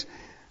coming weeks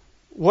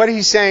what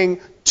he's saying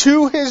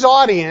to his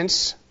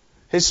audience,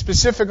 his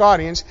specific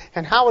audience,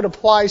 and how it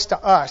applies to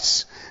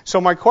us.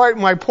 So my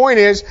point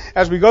is,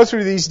 as we go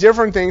through these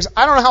different things,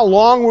 I don't know how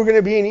long we're going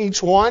to be in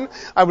each one.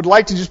 I would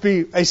like to just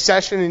be a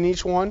session in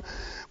each one.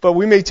 But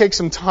we may take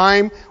some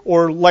time,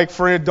 or like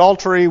for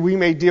adultery, we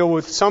may deal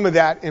with some of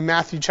that in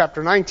Matthew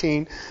chapter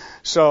 19,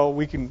 so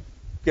we can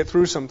get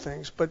through some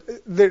things. But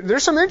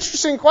there's some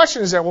interesting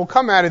questions that will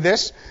come out of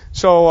this.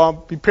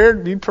 So be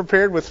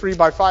prepared with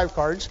 3x5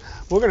 cards.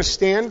 We're going to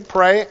stand,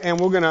 pray, and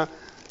we're going to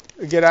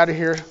get out of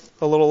here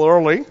a little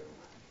early,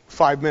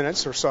 5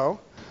 minutes or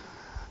so.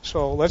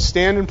 So let's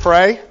stand and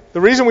pray.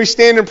 The reason we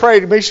stand and pray,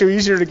 it makes it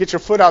easier to get your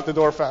foot out the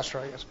door faster,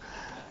 I guess.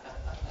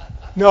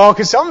 No,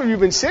 because some of you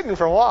have been sitting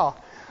for a while.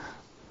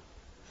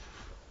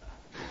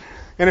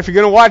 And if you're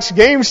going to watch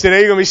games today,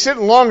 you're going to be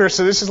sitting longer,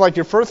 so this is like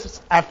your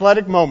first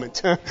athletic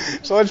moment.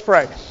 So let's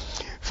pray.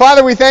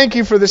 Father, we thank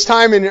you for this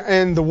time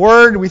in the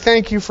Word. We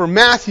thank you for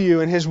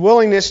Matthew and his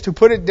willingness to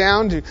put it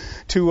down,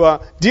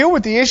 to deal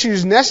with the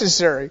issues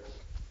necessary.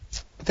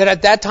 That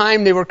at that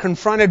time they were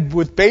confronted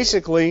with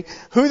basically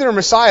who their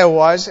Messiah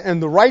was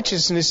and the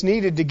righteousness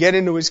needed to get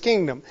into his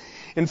kingdom.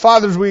 And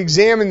Father, as we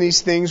examine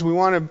these things, we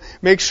want to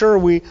make sure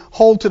we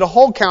hold to the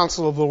whole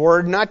counsel of the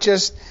Word, not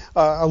just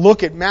a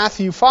look at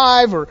Matthew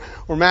 5 or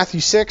Matthew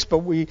 6, but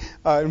we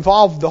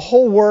involve the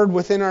whole Word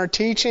within our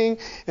teaching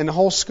and the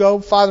whole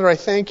scope. Father, I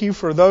thank you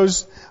for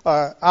those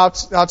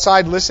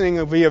outside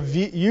listening via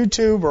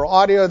YouTube or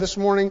audio this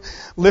morning.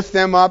 Lift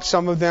them up.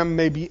 Some of them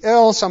may be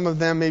ill. Some of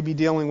them may be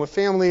dealing with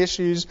family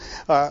issues.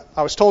 I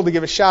was told to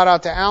give a shout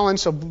out to Alan,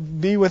 so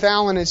be with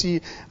Alan as he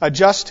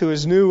adjusts to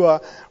his new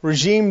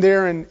regime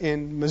there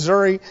in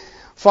Missouri.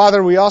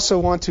 Father, we also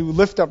want to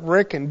lift up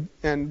Rick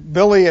and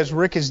Billy as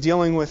Rick is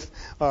dealing with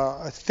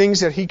things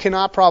that he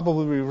cannot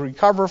probably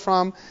recover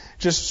from.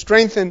 Just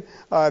strengthen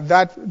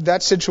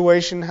that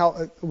situation.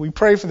 We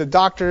pray for the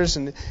doctors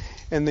and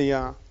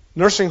the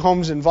nursing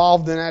homes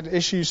involved in that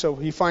issue so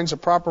he finds a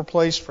proper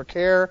place for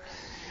care.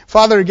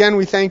 Father, again,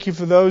 we thank you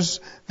for those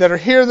that are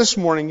here this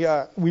morning.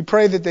 We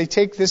pray that they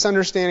take this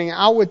understanding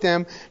out with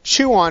them,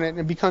 chew on it, and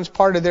it becomes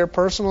part of their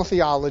personal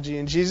theology.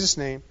 In Jesus'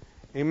 name,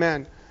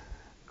 amen.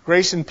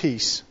 Grace and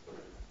peace.